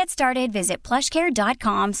 To get started, visit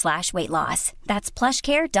plushcare.com/weightloss. That's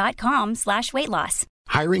plushcare.com/weightloss.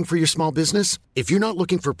 Hiring for your small business? If you're not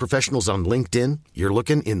looking for professionals on LinkedIn, you're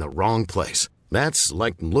looking in the wrong place. That's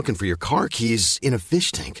like looking for your car keys in a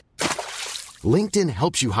fish tank. LinkedIn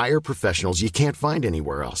helps you hire professionals you can't find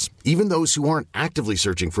anywhere else, even those who aren't actively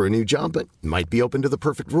searching for a new job but might be open to the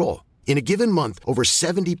perfect role. In a given month, over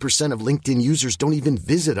 70% of LinkedIn users don't even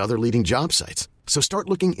visit other leading job sites. So start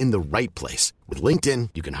looking in the right place. With LinkedIn,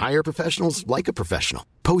 you can hire professionals like a professional.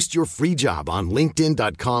 Post your free job on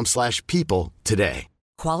linkedin.com/people today.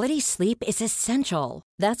 Quality sleep is essential.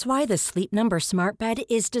 That's why the Sleep Number Smart Bed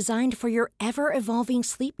is designed for your ever-evolving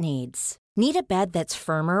sleep needs. Need a bed that's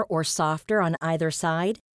firmer or softer on either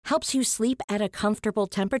side? Helps you sleep at a comfortable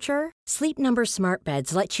temperature? Sleep Number Smart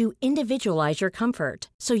Beds let you individualize your comfort,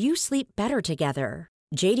 so you sleep better together.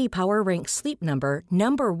 J.D. Power ranks Sleep Number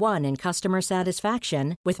number 1 in customer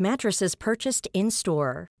satisfaction with mattresses purchased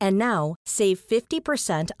in-store. And now, save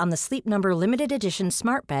 50% on the Sleep Number Limited Edition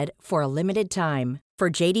Smart Bed for a limited time. For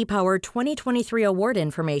J.D. Power 2023 award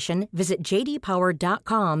information, visit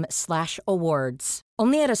jdpower.com/awards.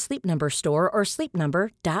 Only at a Sleep Number store or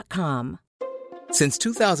sleepnumber.com. Since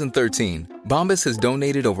 2013, Bombas has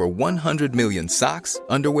donated over 100 million socks,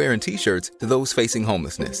 underwear, and T-shirts to those facing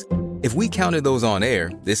homelessness. If we counted those on air,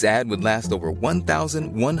 this ad would last over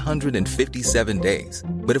 1,157 days.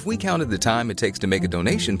 But if we counted the time it takes to make a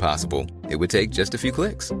donation possible, it would take just a few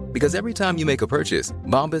clicks. Because every time you make a purchase,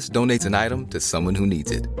 Bombas donates an item to someone who needs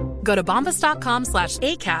it. Go to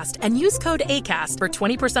bombas.com/ACAST and use code ACAST for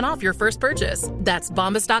 20% off your first purchase. That's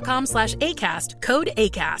bombas.com/ACAST, code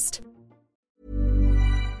ACAST.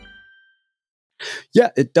 Yeah,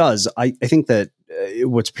 it does. I think that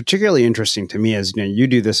what's particularly interesting to me is, you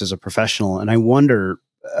do this as a professional, and I wonder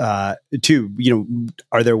too,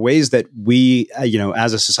 are there ways that we,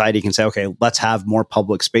 as a society can say, okay, let's have more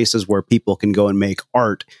public spaces where people can go and make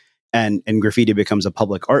art, and graffiti becomes a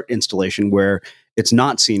public art installation where it's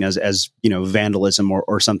not seen as vandalism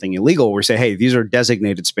or something illegal. We say, hey, these are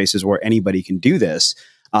designated spaces where anybody can do this.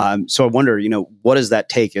 So I wonder, what does that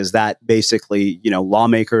take? Is that basically,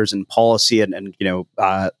 lawmakers and policy and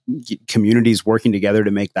communities working together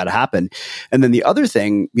to make that happen? And then the other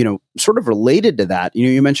thing, sort of related to that,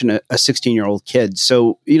 you mentioned a 16-year-old kid.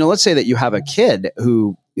 So, let's say that you have a kid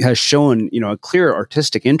who has shown, a clear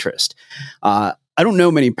artistic interest. I don't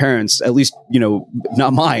know many parents, at least,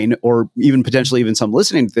 not mine, or even potentially even some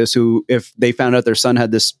listening to this, who, if they found out their son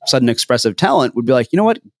had this sudden expressive talent, would be like, you know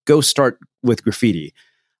what, go start with graffiti.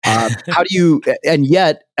 How do you, and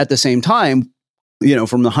yet at the same time,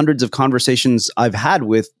 from the hundreds of conversations I've had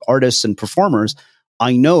with artists and performers,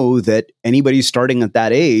 I know that anybody starting at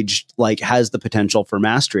that age, has the potential for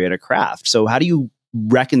mastery at a craft. So how do you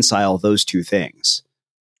reconcile those two things?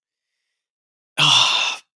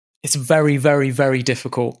 It's very, very, very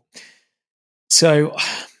difficult. So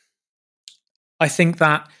I think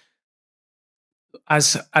that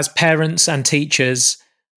as parents and teachers,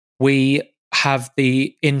 we have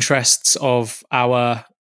the interests of our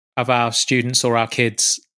students or our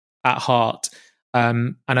kids at heart.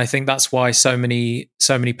 And I think that's why so many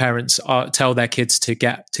parents tell their kids to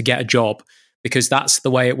get a job, because that's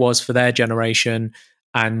the way it was for their generation,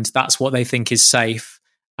 and that's what they think is safe.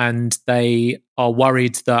 And they are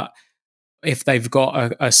worried that if they've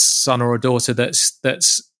got a son or a daughter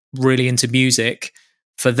that's really into music,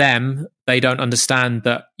 for them, they don't understand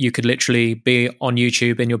that you could literally be on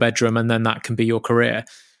YouTube in your bedroom and then that can be your career.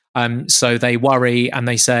 So they worry and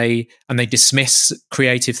they say, and they dismiss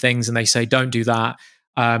creative things and they say, don't do that.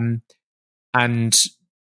 And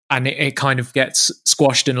it kind of gets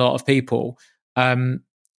squashed in a lot of people. I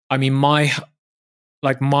mean, my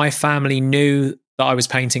family knew that I was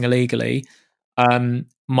painting illegally.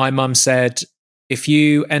 My mum said, if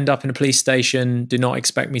you end up in a police station, do not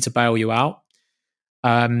expect me to bail you out.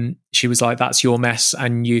 She was like, that's your mess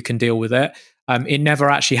and you can deal with it. It never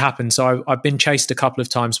actually happened. So I've been chased a couple of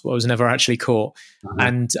times, but I was never actually caught.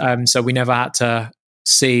 And so we never had to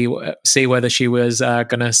see whether she was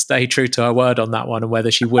going to stay true to her word on that one and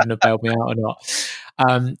whether she wouldn't have bailed me out or not.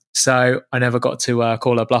 So I never got to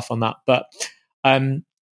call her bluff on that. But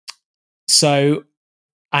so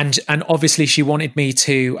and obviously she wanted me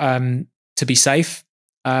to be safe,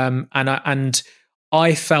 and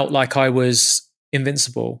I felt like I was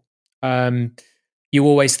invincible. You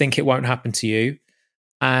always think it won't happen to you,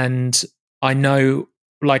 and I know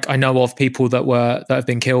of people that have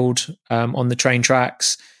been killed on the train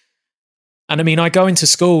tracks. And I mean, I go into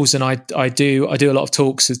schools and I do a lot of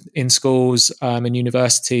talks in schools and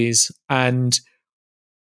universities, and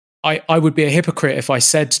I would be a hypocrite if I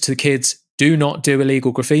said to the kids, do not do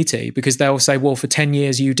illegal graffiti, because they'll say, well, for 10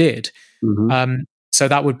 years you did. So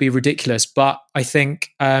that would be ridiculous. But I think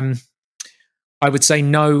I would say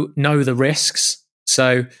know the risks.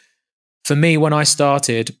 So for me, when I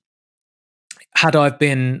started, had I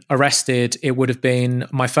been arrested, it would have been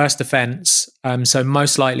my first offence. So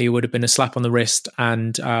most likely it would have been a slap on the wrist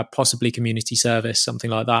and possibly community service, something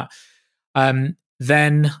like that.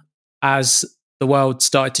 Then as the world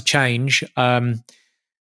started to change, after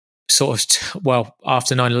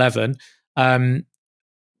 9/11,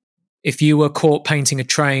 if you were caught painting a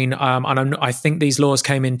train, and I think these laws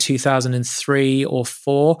came in 2003 or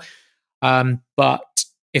 4, but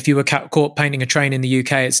if you were caught painting a train in the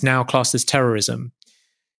UK, it's now classed as terrorism.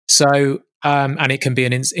 So, and it can be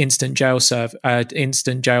an instant jail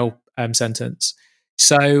sentence.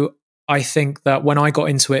 So I think that when I got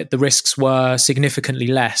into it, the risks were significantly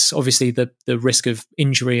less. Obviously, the risk of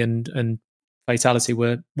injury and fatality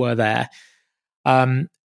were there.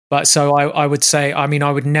 But so I would say, I mean,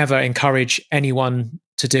 I would never encourage anyone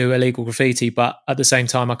to do illegal graffiti, but at the same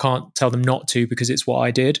time, I can't tell them not to because it's what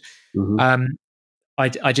I did.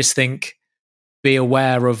 I just think be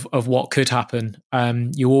aware of what could happen.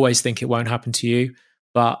 You always think it won't happen to you,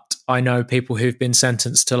 but I know people who've been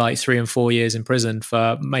sentenced to like 3 and 4 years in prison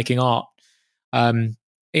for making art. And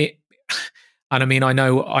I mean, I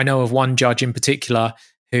know of one judge in particular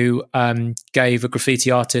who gave a graffiti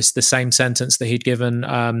artist the same sentence that he'd given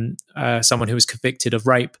someone who was convicted of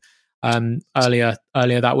rape earlier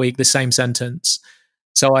that week, the same sentence.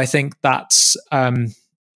 So I think that's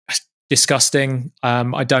disgusting.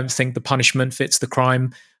 I don't think the punishment fits the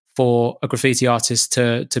crime for a graffiti artist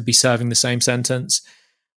to be serving the same sentence.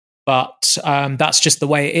 But that's just the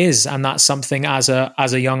way it is, and that's something as a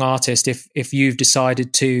young artist, if you've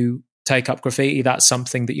decided to take up graffiti, that's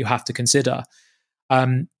something that you have to consider.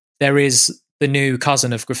 There is the new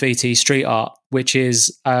cousin of graffiti, street art, which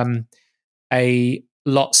is a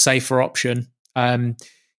lot safer option.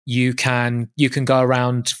 You can go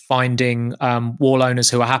around finding wall owners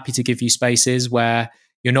who are happy to give you spaces where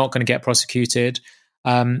you're not going to get prosecuted.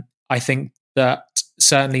 I think that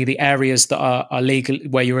certainly the areas that are legal,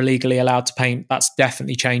 where you're illegally allowed to paint, that's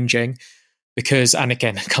definitely changing. Because, and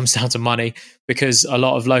again, it comes down to money, because a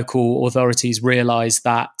lot of local authorities realise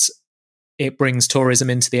that it brings tourism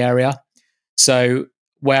into the area. So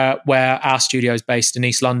where our studio is based in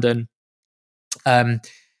East London,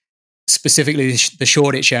 specifically the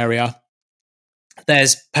Shoreditch area,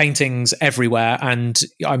 there's paintings everywhere. And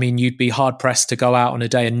I mean, you'd be hard pressed to go out on a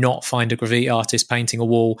day and not find a graffiti artist painting a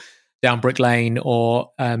wall down Brick Lane or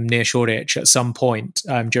near Shoreditch at some point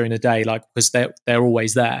during the day, like, because they're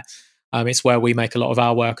always there. It's where we make a lot of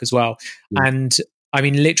our work as well. And I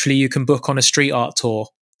mean, literally you can book on a street art tour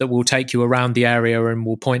that will take you around the area and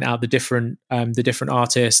will point out the different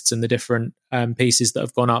artists and the different pieces that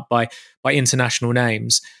have gone up by international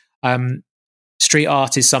names. Street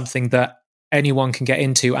art is something that anyone can get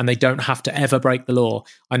into, and they don't have to ever break the law.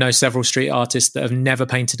 I know several street artists that have never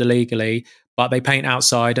painted illegally, but they paint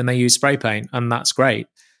outside and they use spray paint, and that's great.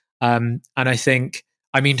 And I think,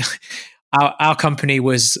 I mean, our company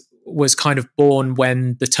was was kind of born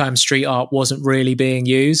when the term street art wasn't really being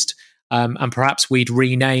used, and perhaps we'd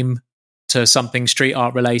rename to something street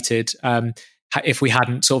art related if we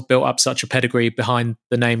hadn't sort of built up such a pedigree behind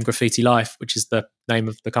the name Graffiti Life, which is the name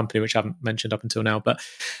of the company, which I haven't mentioned up until now. But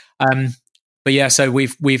yeah, so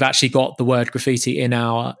we've actually got the word graffiti in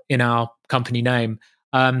our company name.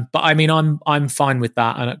 But I mean, I'm fine with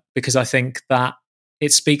that, and because I think that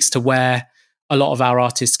it speaks to where a lot of our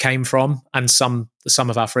artists came from, and some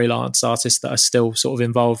of our freelance artists that are still sort of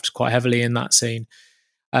involved quite heavily in that scene.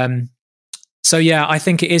 So yeah, I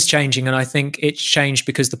think it is changing, and I think it's changed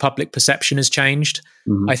because the public perception has changed.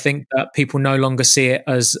 Mm-hmm. I think that people no longer see it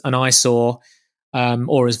as an eyesore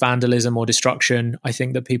or as vandalism or destruction. I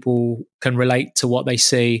think that people can relate to what they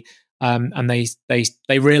see, and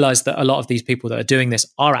they realize that a lot of these people that are doing this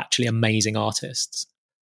are actually amazing artists.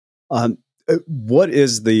 What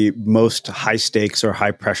is the most high stakes or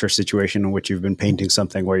high pressure situation in which you've been painting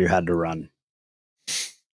something where you had to run?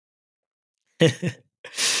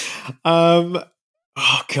 Oh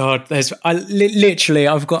God, literally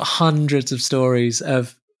I've got hundreds of stories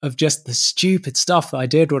of just the stupid stuff that I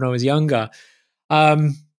did when I was younger.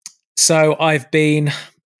 So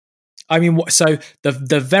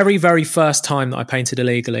the very, very first time that I painted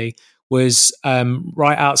illegally was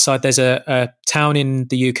right outside. There's a town in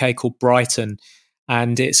the UK called Brighton,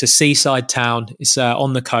 and it's a seaside town. It's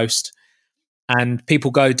on the coast, and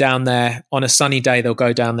people go down there on a sunny day. They'll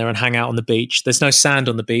go down there and hang out on the beach. There's no sand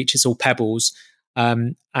on the beach; it's all pebbles,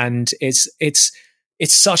 and it's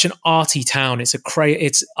such an arty town.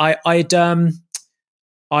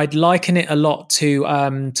 I'd liken it a lot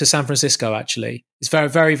to San Francisco. Actually, it's very,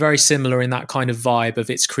 very, very similar in that kind of vibe of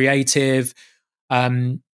it's creative.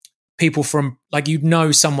 People from, like,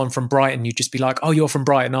 someone from Brighton, you'd just be like, oh, you're from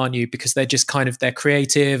Brighton, aren't you? Because they're just they're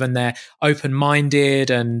creative and they're open-minded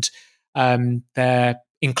and they're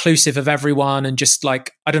inclusive of everyone, and just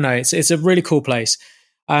like, I don't know, it's a really cool place.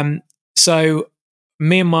 So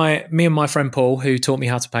me and my friend Paul, who taught me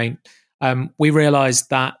how to paint, we realized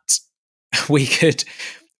that we could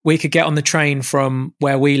get on the train from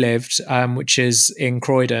where we lived, which is in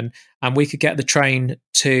Croydon, and we could get the train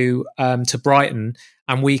to Brighton,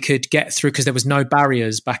 and we could get through, because there was no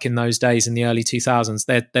barriers back in those days in the early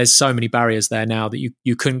 2000s. There's so many barriers there now that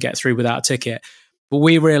you couldn't get through without a ticket. But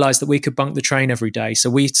we realized that we could bunk the train every day. So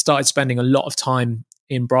we started spending a lot of time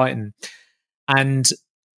in Brighton. And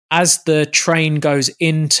as the train goes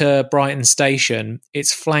into Brighton station,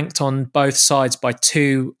 it's flanked on both sides by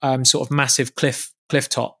two sort of massive cliff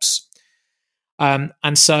tops. And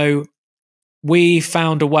so we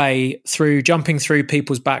found a way, through jumping through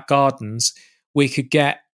people's back gardens, we could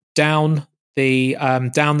get down the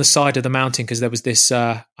side of the mountain, because there was this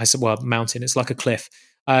mountain, it's like a cliff.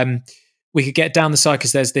 We could get down the side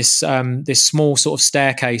because there's this small sort of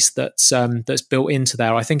staircase that's built into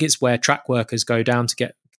there. I think it's where track workers go down to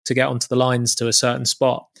get onto the lines to a certain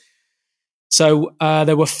spot. So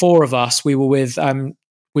there were four of us. We were with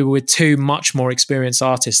two much more experienced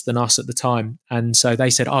artists than us at the time, and so they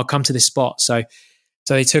said, "I'll come to this spot." So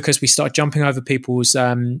they took us. We started jumping over people's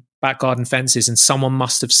back garden fences, and someone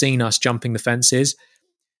must have seen us jumping the fences,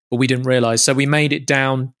 but we didn't realize. So we made it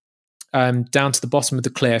down to the bottom of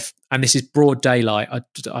the cliff, and this is broad daylight.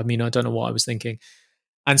 I mean, I don't know what I was thinking.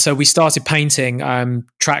 And so we started painting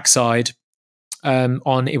trackside.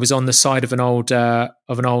 It was on the side of an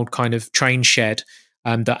old kind of train shed,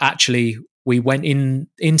 that actually we went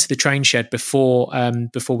into the train shed before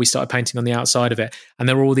we started painting on the outside of it, and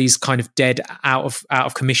there were all these kind of dead out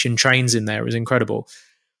of commission trains in there. It was incredible.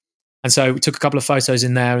 And so we took a couple of photos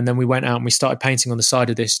in there, and then we went out and we started painting on the side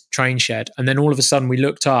of this train shed. And then all of a sudden we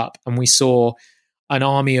looked up and we saw an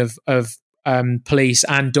army of police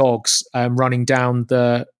and dogs running down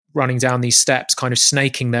these steps, kind of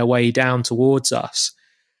snaking their way down towards us.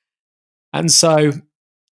 And so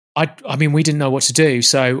I mean, we didn't know what to do.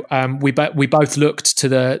 So we both looked to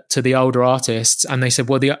the older artists, and they said,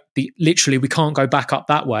 well, literally we can't go back up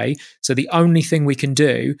that way. So the only thing we can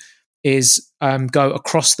do is go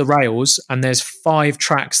across the rails, and there's 5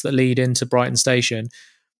 tracks that lead into Brighton Station.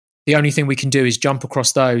 The only thing we can do is jump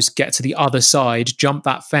across those, get to the other side, jump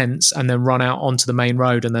that fence, and then run out onto the main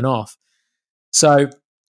road and then off. So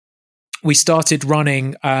we started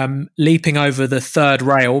running, leaping over the third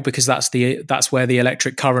rail, because that's where the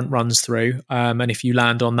electric current runs through. And if you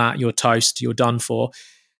land on that, you're toast, you're done for.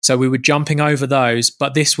 So we were jumping over those,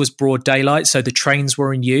 but this was broad daylight, so the trains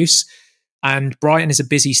were in use. And Brighton is a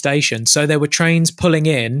busy station, so there were trains pulling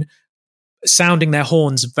in, sounding their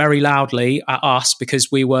horns very loudly at us,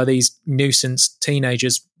 because we were these nuisance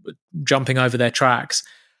teenagers jumping over their tracks,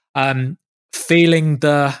 feeling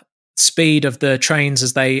the speed of the trains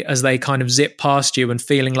as they kind of zip past you, and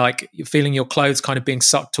feeling your clothes kind of being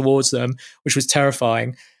sucked towards them, which was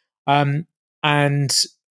terrifying. And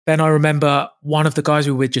then I remember one of the guys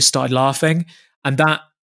we were with just started laughing, and that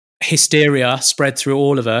hysteria spread through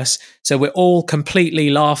all of us. So we're all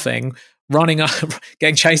completely laughing, running up,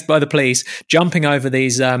 getting chased by the police, jumping over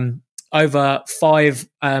these over 5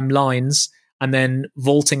 lines, and then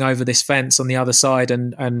vaulting over this fence on the other side,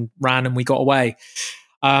 and ran, and we got away.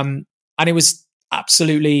 And it was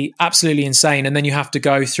absolutely insane. And then you have to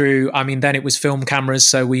go through. I mean, then it was film cameras,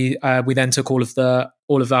 so we then took all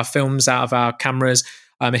of our films out of our cameras.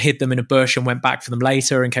 And hid them in a bush and went back for them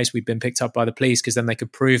later in case we'd been picked up by the police, because then they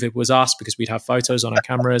could prove it was us because we'd have photos on our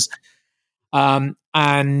cameras. And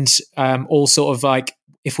all sort of like,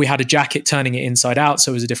 if we had a jacket, turning it inside out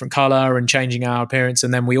so it was a different color and changing our appearance.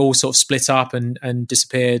 And then we all sort of split up and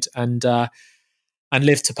disappeared and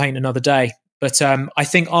lived to paint another day. But I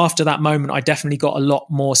think after that moment, I definitely got a lot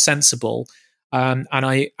more sensible. And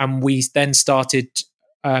we then started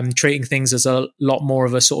treating things as a lot more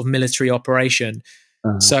of a sort of military operation.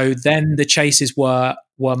 So then the chases were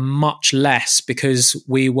much less, because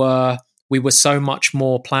we were so much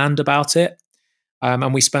more planned about it,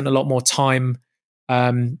 and we spent a lot more time.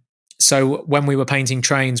 So when we were painting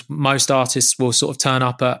trains, most artists will sort of turn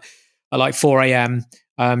up at like 4 a.m.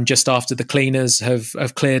 Just after the cleaners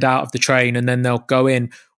have cleared out of the train, and then they'll go in.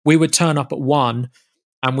 We would turn up at 1,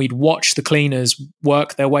 and we'd watch the cleaners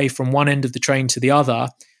work their way from one end of the train to the other.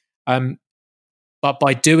 But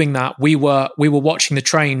by doing that, we were watching the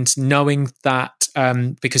trains, knowing that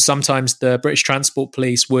because sometimes the British Transport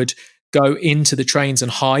Police would go into the trains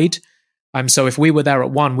and hide. So if we were there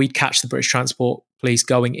at 1, we'd catch the British Transport Police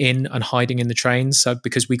going in and hiding in the trains. So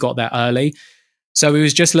because we got there early, so it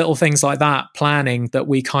was just little things like that, planning, that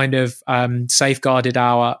we kind of safeguarded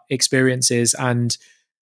our experiences. And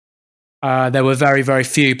there were very, very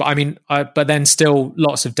few. But I mean, but then still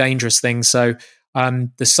lots of dangerous things. So.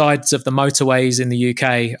 The sides of the motorways in the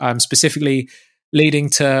UK, specifically leading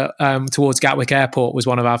to towards Gatwick Airport, was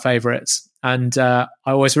one of our favourites. And I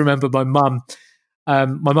always remember my mum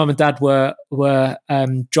and dad were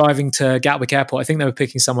driving to Gatwick Airport. I think they were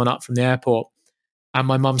picking someone up from the airport, and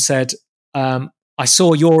my mum said, "I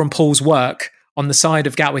saw your and Paul's work on the side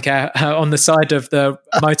of on the side of the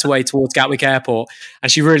motorway towards Gatwick Airport,"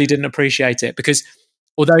 and she really didn't appreciate it, because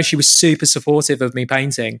although she was super supportive of me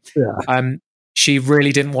painting, she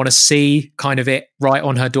really didn't want to see kind of it right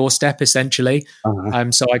on her doorstep, essentially.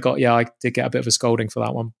 So I did get a bit of a scolding for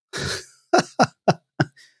that one.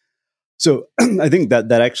 So I think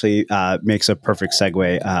that actually makes a perfect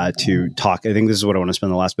segue to talk. I think this is what I want to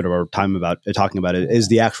spend the last bit of our time talking about, it is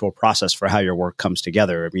the actual process for how your work comes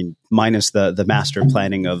together. I mean, minus the master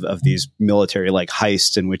planning of these military like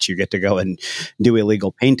heists in which you get to go and do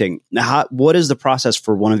illegal painting. What is the process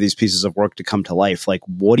for one of these pieces of work to come to life? Like,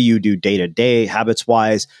 what do you do day to day, habits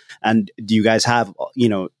wise? And do you guys have,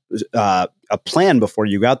 a plan before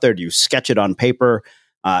you go out there? Do you sketch it on paper?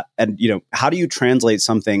 And how do you translate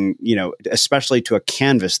something, especially to a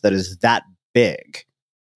canvas that is that big?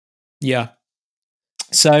 Yeah.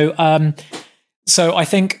 So I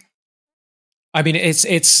think, I mean,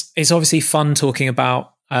 it's obviously fun talking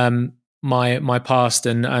about my past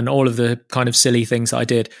and all of the kind of silly things that I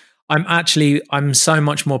did. I'm so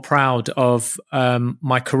much more proud of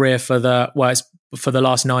my career for the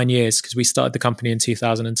last 9 years, because we started the company in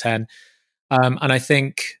 2010, and I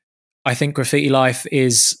think Graffiti Life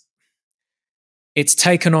it's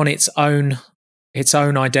taken on its own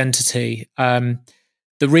identity. The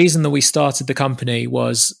reason that we started the company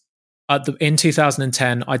was in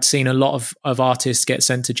 2010, I'd seen a lot of artists get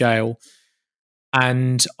sent to jail,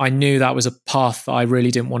 and I knew that was a path that I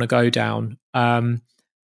really didn't want to go down.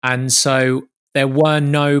 And so there were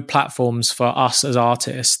no platforms for us as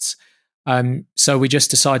artists. So we just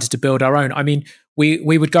decided to build our own. I mean,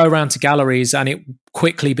 we would go around to galleries, and it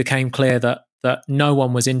quickly became clear that no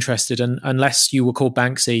one was interested, and unless you were called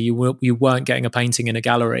Banksy, you weren't getting a painting in a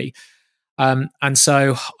gallery. And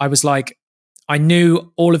so I was like, I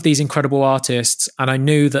knew all of these incredible artists, and I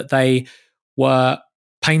knew that they were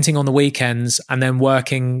painting on the weekends and then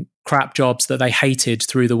working crap jobs that they hated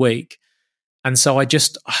through the week. And so I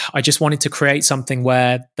just wanted to create something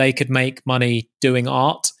where they could make money doing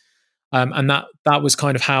art. And that was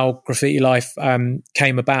kind of how Graffiti Life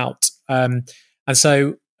came about. And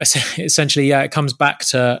so essentially, it comes back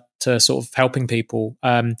to sort of helping people.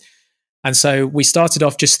 And so we started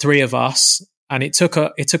off just 3 of us, and it took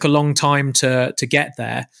a long time to get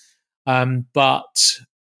there. But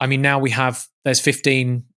I mean, now there's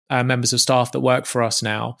 15 members of staff that work for us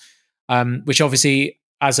now, which obviously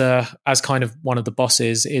as kind of one of the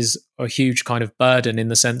bosses, is a huge kind of burden in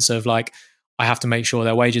the sense of like, I have to make sure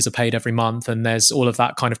their wages are paid every month, and there's all of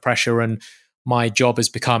that kind of pressure. And my job has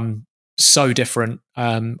become so different.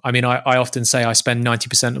 I mean, I often say I spend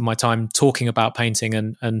 90% of my time talking about painting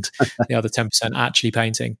and the other 10% actually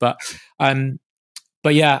painting. But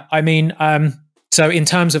yeah, I mean, so in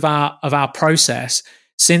terms of our process,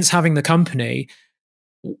 since having the company,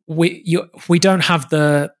 we don't have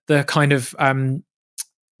the kind of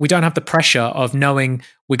we don't have the pressure of knowing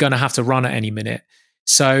we're going to have to run at any minute.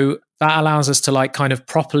 So that allows us to like kind of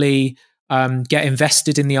properly get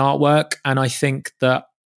invested in the artwork. And I think that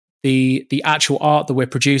the actual art that we're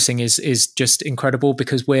producing is just incredible,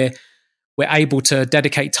 because we're able to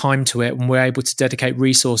dedicate time to it, and we're able to dedicate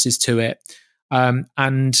resources to it,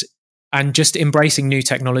 and just embracing new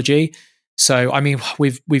technology. So, I mean,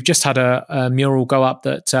 we've just had a mural go up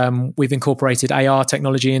that we've incorporated AR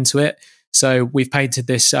technology into it. So we've painted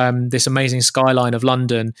this amazing skyline of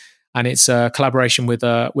London, and it's a collaboration with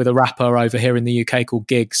a rapper over here in the UK called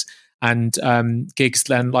Giggs. And Giggs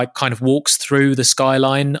then like kind of walks through the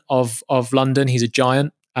skyline of London. He's a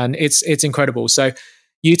giant, and it's incredible. So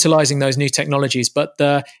utilizing those new technologies, but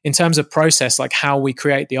in terms of process, like how we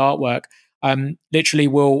create the artwork, literally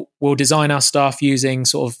we'll design our stuff using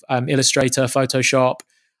sort of Illustrator, Photoshop.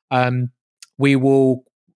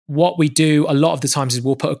 What we do a lot of the times is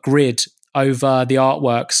we'll put a grid over the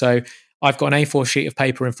artwork. So I've got an A4 sheet of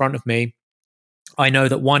paper in front of me. I know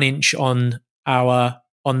that 1 inch on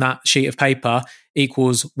that sheet of paper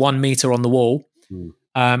equals 1 meter on the wall.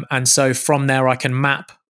 And so from there I can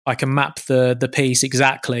map the piece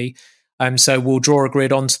exactly. So we'll draw a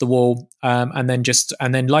grid onto the wall, and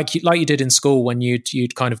then like you did in school when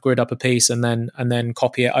you'd kind of grid up a piece and then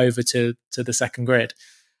copy it over to the second grid.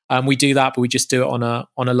 We do that, but we just do it on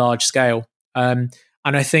a large scale.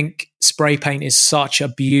 And I think spray paint is such a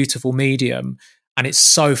beautiful medium, and it's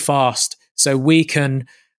so fast. So we can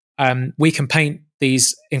paint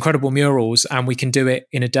these incredible murals, and we can do it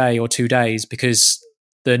in a day or 2 days, because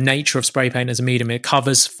the nature of spray paint as a medium, it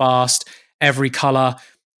covers fast. Every color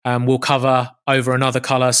will cover over another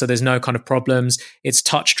color, so there's no kind of problems. It's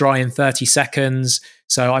touch dry in 30 seconds.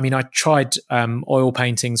 So, I mean, I tried oil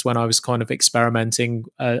paintings when I was kind of experimenting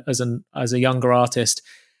as a younger artist,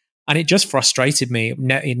 and it just frustrated me.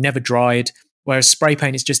 It never dried. Whereas spray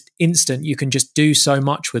paint is just instant. You can just do so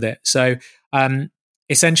much with it. So,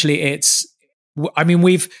 essentially,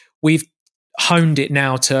 we've honed it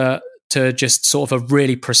now to just sort of a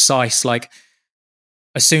really precise, like,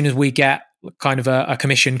 as soon as we get kind of a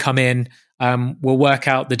commission come in, we'll work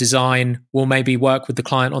out the design. We'll maybe work with the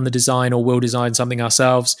client on the design, or we'll design something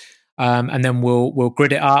ourselves, and then we'll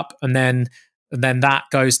grid it up, and then that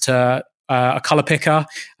goes to a color picker,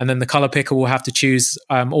 and then the color picker will have to choose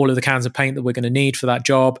all of the cans of paint that we're going to need for that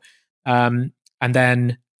job, and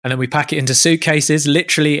then we pack it into suitcases,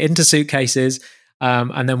 literally into suitcases,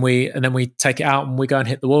 and then we take it out and we go and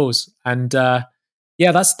hit the walls. And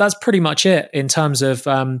yeah, that's pretty much it in terms of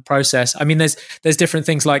process. I mean, there's different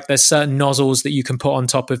things, like there's certain nozzles that you can put on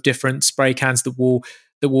top of different spray cans that will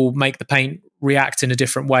make the paint react in a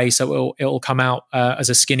different way. So it'll come out as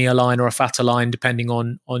a skinnier line or a fatter line depending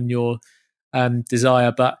on your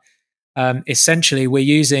desire. But essentially, we're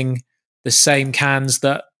using the same cans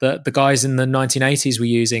that the guys in the 1980s were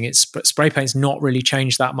using. Spray paint's not really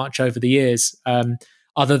changed that much over the years,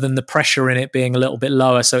 other than the pressure in it being a little bit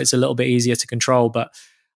lower, so it's a little bit easier to control. But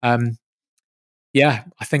yeah,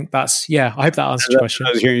 I think I hope that answers your question.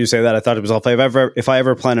 I was hearing you say that. I thought it was all. If I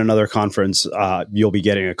ever plan another conference, you'll be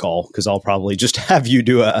getting a call, because I'll probably just have you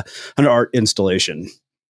do an art installation.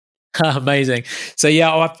 Amazing. So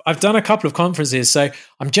yeah, I've done a couple of conferences. So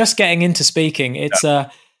I'm just getting into speaking. It's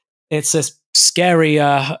a scary.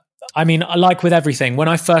 I mean, like with everything, when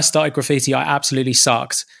I first started graffiti, I absolutely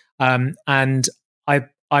sucked, and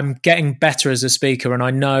I'm getting better as a speaker, and I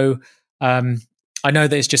know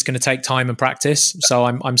that it's just going to take time and practice. So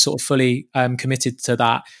I'm sort of fully committed to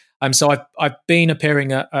that. So I've been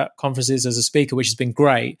appearing at conferences as a speaker, which has been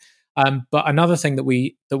great. But another thing that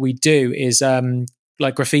we do is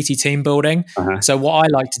like graffiti team building. So what I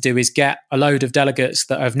like to do is get a load of delegates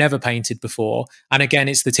that have never painted before, and again,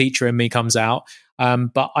 it's the teacher in me comes out.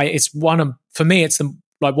 But for me, it's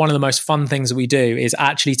one of the most fun things that we do is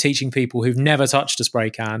actually teaching people who've never touched a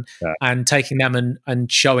spray can, and taking them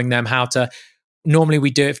and showing them how to. Normally we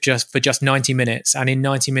do it for just 90 minutes. And in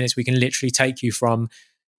 90 minutes, we can literally take you from,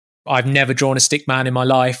 I've never drawn a stick man in my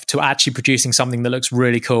life, to actually producing something that looks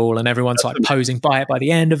really cool. And everyone's like posing by it by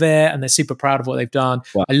the end of it. And they're super proud of what they've done.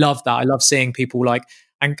 Wow. I love that. I love seeing people like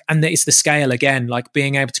and it's the scale again, like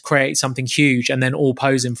being able to create something huge and then all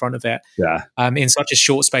pose in front of it in such a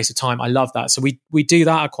short space of time. I love that. So we do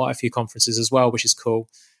that at quite a few conferences as well, which is cool.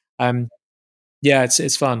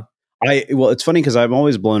 It's fun. It's funny because I'm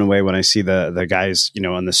always blown away when I see the guys,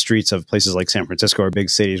 on the streets of places like San Francisco or big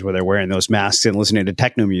cities where they're wearing those masks and listening to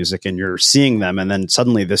techno music, and you're seeing them, and then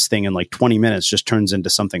suddenly this thing in like 20 minutes just turns into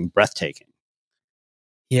something breathtaking.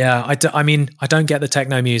 Yeah, I don't get the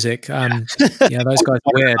techno music. Those guys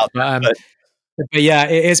are weird. But yeah,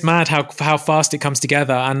 it is mad how fast it comes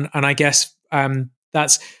together, and I guess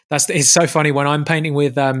that's it's so funny when I'm painting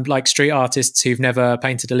with like street artists who've never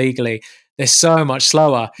painted illegally. They're so much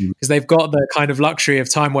slower because they've got the kind of luxury of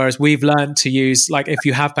time, whereas we've learned to use, like, if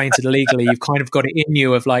you have painted illegally, you've kind of got it in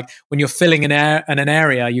you of like when you're filling an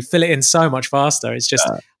area, you fill it in so much faster. It's just,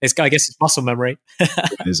 I guess it's muscle memory.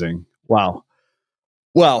 Amazing. Wow.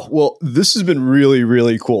 Well, this has been really,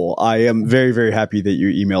 really cool. I am very, very happy that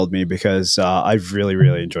you emailed me because I've really,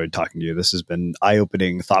 really enjoyed talking to you. This has been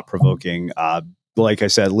eye-opening, thought-provoking. Like I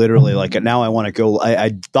said, literally, like now I want to go.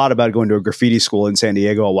 I thought about going to a graffiti school in San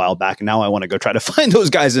Diego a while back, and now I want to go try to find those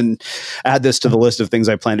guys and add this to the list of things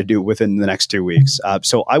I plan to do within the next 2 weeks.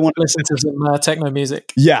 So I want to listen to some techno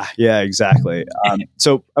music. Yeah, exactly.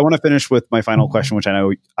 So I want to finish with my final question, which I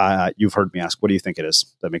know you've heard me ask. What do you think it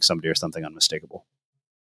is that makes somebody or something unmistakable?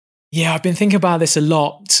 Yeah, I've been thinking about this a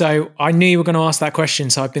lot. So I knew you were going to ask that question.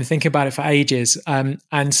 So I've been thinking about it for ages.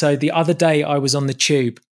 And so the other day I was on the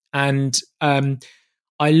tube and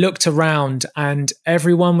I looked around and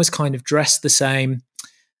everyone was kind of dressed the same.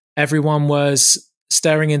 Everyone was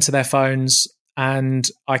staring into their phones. And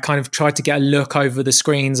I kind of tried to get a look over the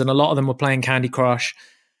screens and a lot of them were playing Candy Crush.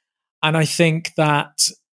 And I think that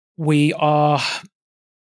we're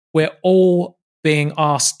all being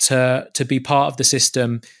asked to be part of the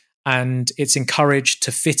system, and it's encouraged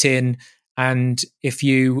to fit in. And if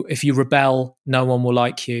you rebel, no one will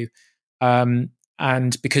like you.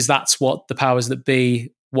 And because that's what the powers that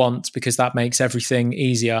be want, because that makes everything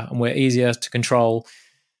easier and we're easier to control.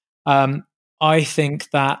 I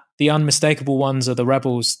think that the unmistakable ones are the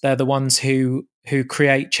rebels. They're the ones who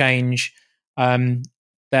create change.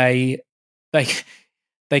 They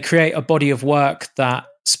create a body of work that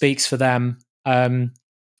speaks for them. And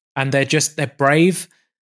they're brave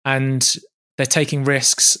and they're taking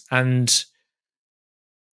risks and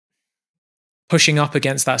pushing up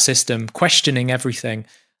against that system, questioning everything.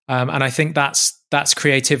 And I think that's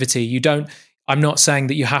creativity. I'm not saying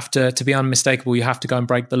that you have to be unmistakable, you have to go and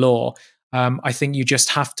break the law. I think you just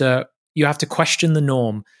have to question the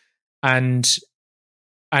norm and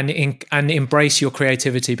embrace your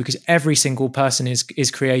creativity, because every single person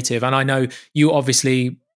is creative. And I know you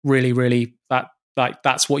obviously really, really,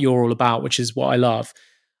 that's what you're all about, which is what I love.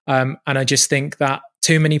 And I just think that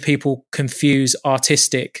too many people confuse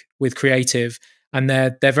artistic with creative, and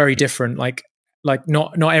they're very different. Like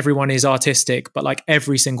not everyone is artistic, but like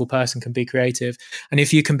every single person can be creative. And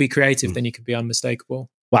if you can be creative, then you can be unmistakable.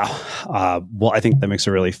 Wow. Well, I think that makes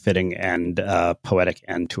a really fitting and poetic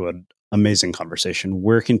end to an amazing conversation.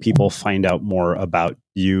 Where can people find out more about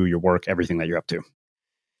you, your work, everything that you're up to?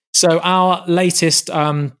 So our latest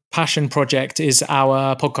passion project is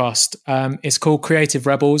our podcast. It's called Creative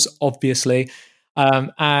Rebels, obviously.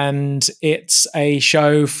 And it's a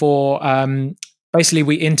show for, basically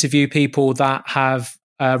we interview people that have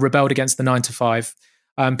rebelled against the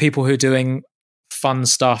 9-to-5, people who are doing fun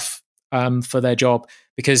stuff for their job.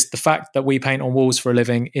 Because the fact that we paint on walls for a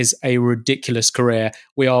living is a ridiculous career.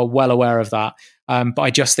 We are well aware of that. But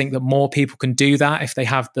I just think that more people can do that if they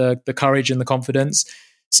have the courage and the confidence.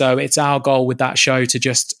 So it's our goal with that show to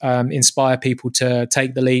just inspire people to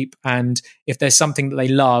take the leap. And if there's something that they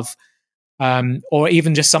love, or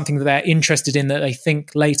even just something that they're interested in that they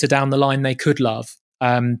think later down the line they could love,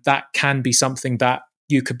 that can be something that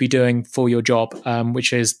you could be doing for your job,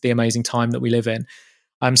 which is the amazing time that we live in.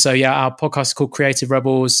 So yeah, our podcast is called Creative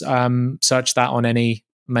Rebels. Search that on any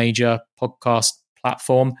major podcast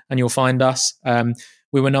platform and you'll find us.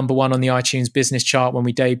 We were number 1 on the iTunes business chart when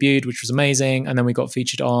we debuted, which was amazing. And then we got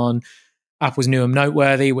featured on Apple's new and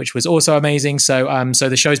Noteworthy, which was also amazing. So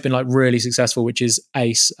the show's been like really successful, which is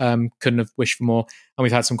ace. Couldn't have wished for more. And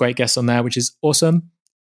we've had some great guests on there, which is awesome.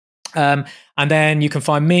 And then you can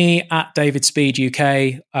find me at David Speed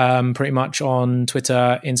UK, pretty much on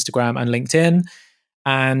Twitter, Instagram, and LinkedIn.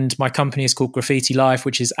 And my company is called Graffiti Life,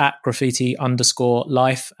 which is at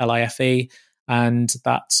graffiti_life, LIFE. And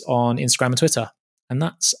that's on Instagram and Twitter. And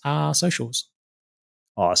that's our socials.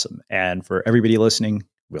 Awesome. And for everybody listening,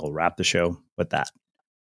 we'll wrap the show with that.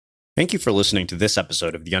 Thank you for listening to this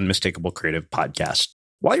episode of the Unmistakable Creative Podcast.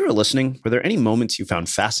 While you were listening, were there any moments you found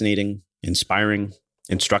fascinating, inspiring,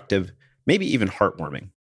 instructive, maybe even heartwarming.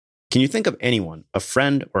 Can you think of anyone, a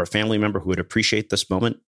friend or a family member who would appreciate this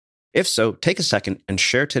moment? If so, take a second and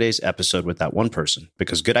share today's episode with that one person,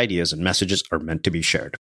 because good ideas and messages are meant to be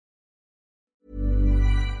shared.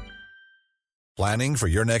 Planning for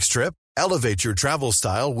your next trip? Elevate your travel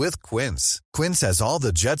style with Quince. Quince has all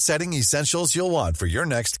the jet-setting essentials you'll want for your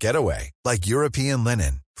next getaway, like European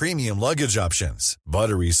linen, premium luggage options,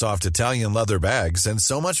 buttery soft Italian leather bags, and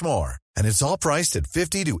so much more. And it's all priced at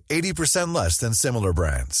 50 to 80% less than similar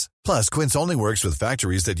brands. Plus, Quince only works with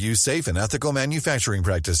factories that use safe and ethical manufacturing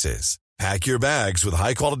practices. Pack your bags with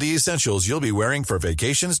high-quality essentials you'll be wearing for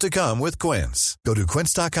vacations to come with Quince. Go to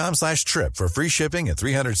quince.com/trip for free shipping and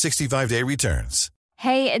 365-day returns.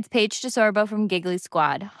 Hey, it's Paige DeSorbo from Giggly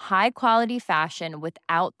Squad. High quality fashion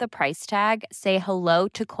without the price tag. Say hello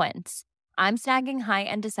to Quince. I'm snagging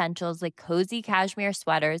high-end essentials like cozy cashmere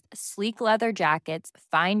sweaters, sleek leather jackets,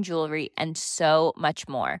 fine jewelry, and so much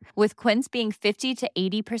more. With Quince being 50 to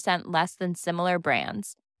 80% less than similar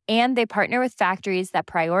brands. And they partner with factories that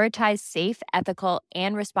prioritize safe, ethical,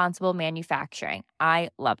 and responsible manufacturing. I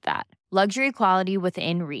love that. Luxury quality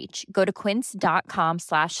within reach. Go to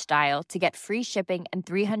quince.com/style to get free shipping and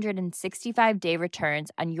 365-day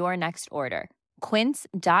returns on your next order.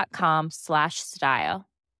 Quince.com/style.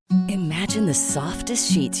 Imagine the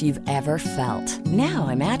softest sheets you've ever felt. Now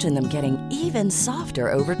imagine them getting even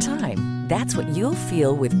softer over time. That's what you'll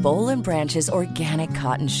feel with Boll & Branch's organic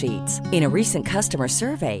cotton sheets. In a recent customer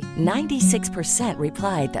survey, 96%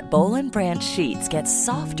 replied that Boll & Branch sheets get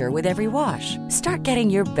softer with every wash. Start getting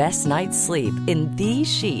your best night's sleep in these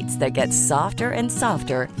sheets that get softer and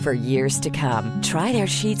softer for years to come. Try their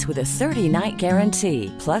sheets with a 30-night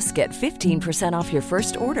guarantee. Plus, get 15% off your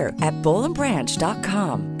first order at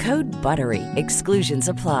bollandbranch.com. Code BUTTERY. Exclusions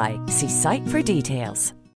apply. See site for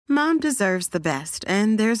details. Mom deserves the best,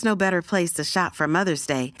 and there's no better place to shop for Mother's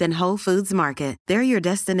Day than Whole Foods Market. They're your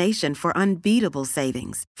destination for unbeatable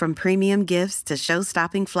savings, from premium gifts to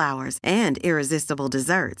show-stopping flowers and irresistible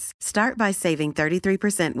desserts. Start by saving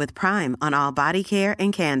 33% with Prime on all body care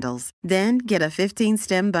and candles. Then get a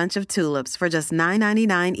 15-stem bunch of tulips for just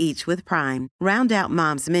 $9.99 each with Prime. Round out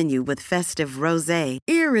Mom's menu with festive rosé,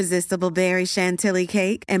 irresistible berry chantilly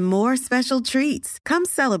cake, and more special treats. Come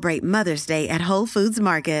celebrate Mother's Day at Whole Foods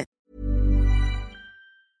Market.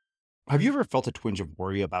 Have you ever felt a twinge of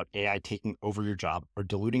worry about AI taking over your job or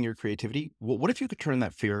diluting your creativity? Well, what if you could turn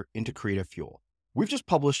that fear into creative fuel? We've just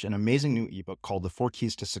published an amazing new ebook called The 4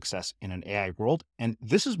 Keys to Success in an AI World, and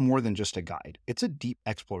this is more than just a guide. It's a deep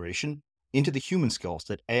exploration into the human skills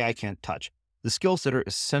that AI can't touch, the skills that are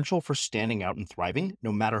essential for standing out and thriving,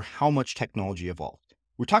 no matter how much technology evolved.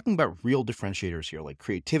 We're talking about real differentiators here, like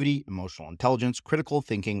creativity, emotional intelligence, critical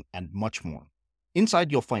thinking, and much more.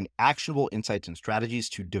 Inside, you'll find actionable insights and strategies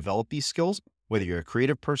to develop these skills, whether you're a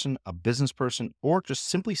creative person, a business person, or just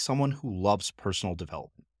simply someone who loves personal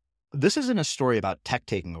development. This isn't a story about tech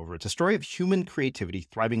taking over. It's a story of human creativity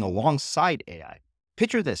thriving alongside AI.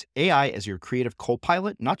 Picture this, AI as your creative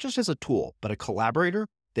co-pilot, not just as a tool, but a collaborator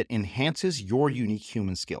that enhances your unique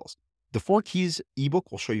human skills. The 4 Keys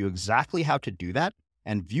ebook will show you exactly how to do that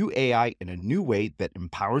and view AI in a new way that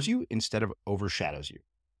empowers you instead of overshadows you.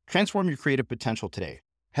 Transform your creative potential today.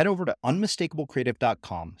 Head over to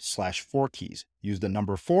unmistakablecreative.com/4keys. Use the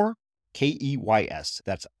number 4, KEYS.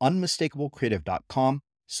 That's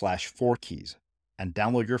unmistakablecreative.com/4keys and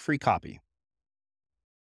download your free copy.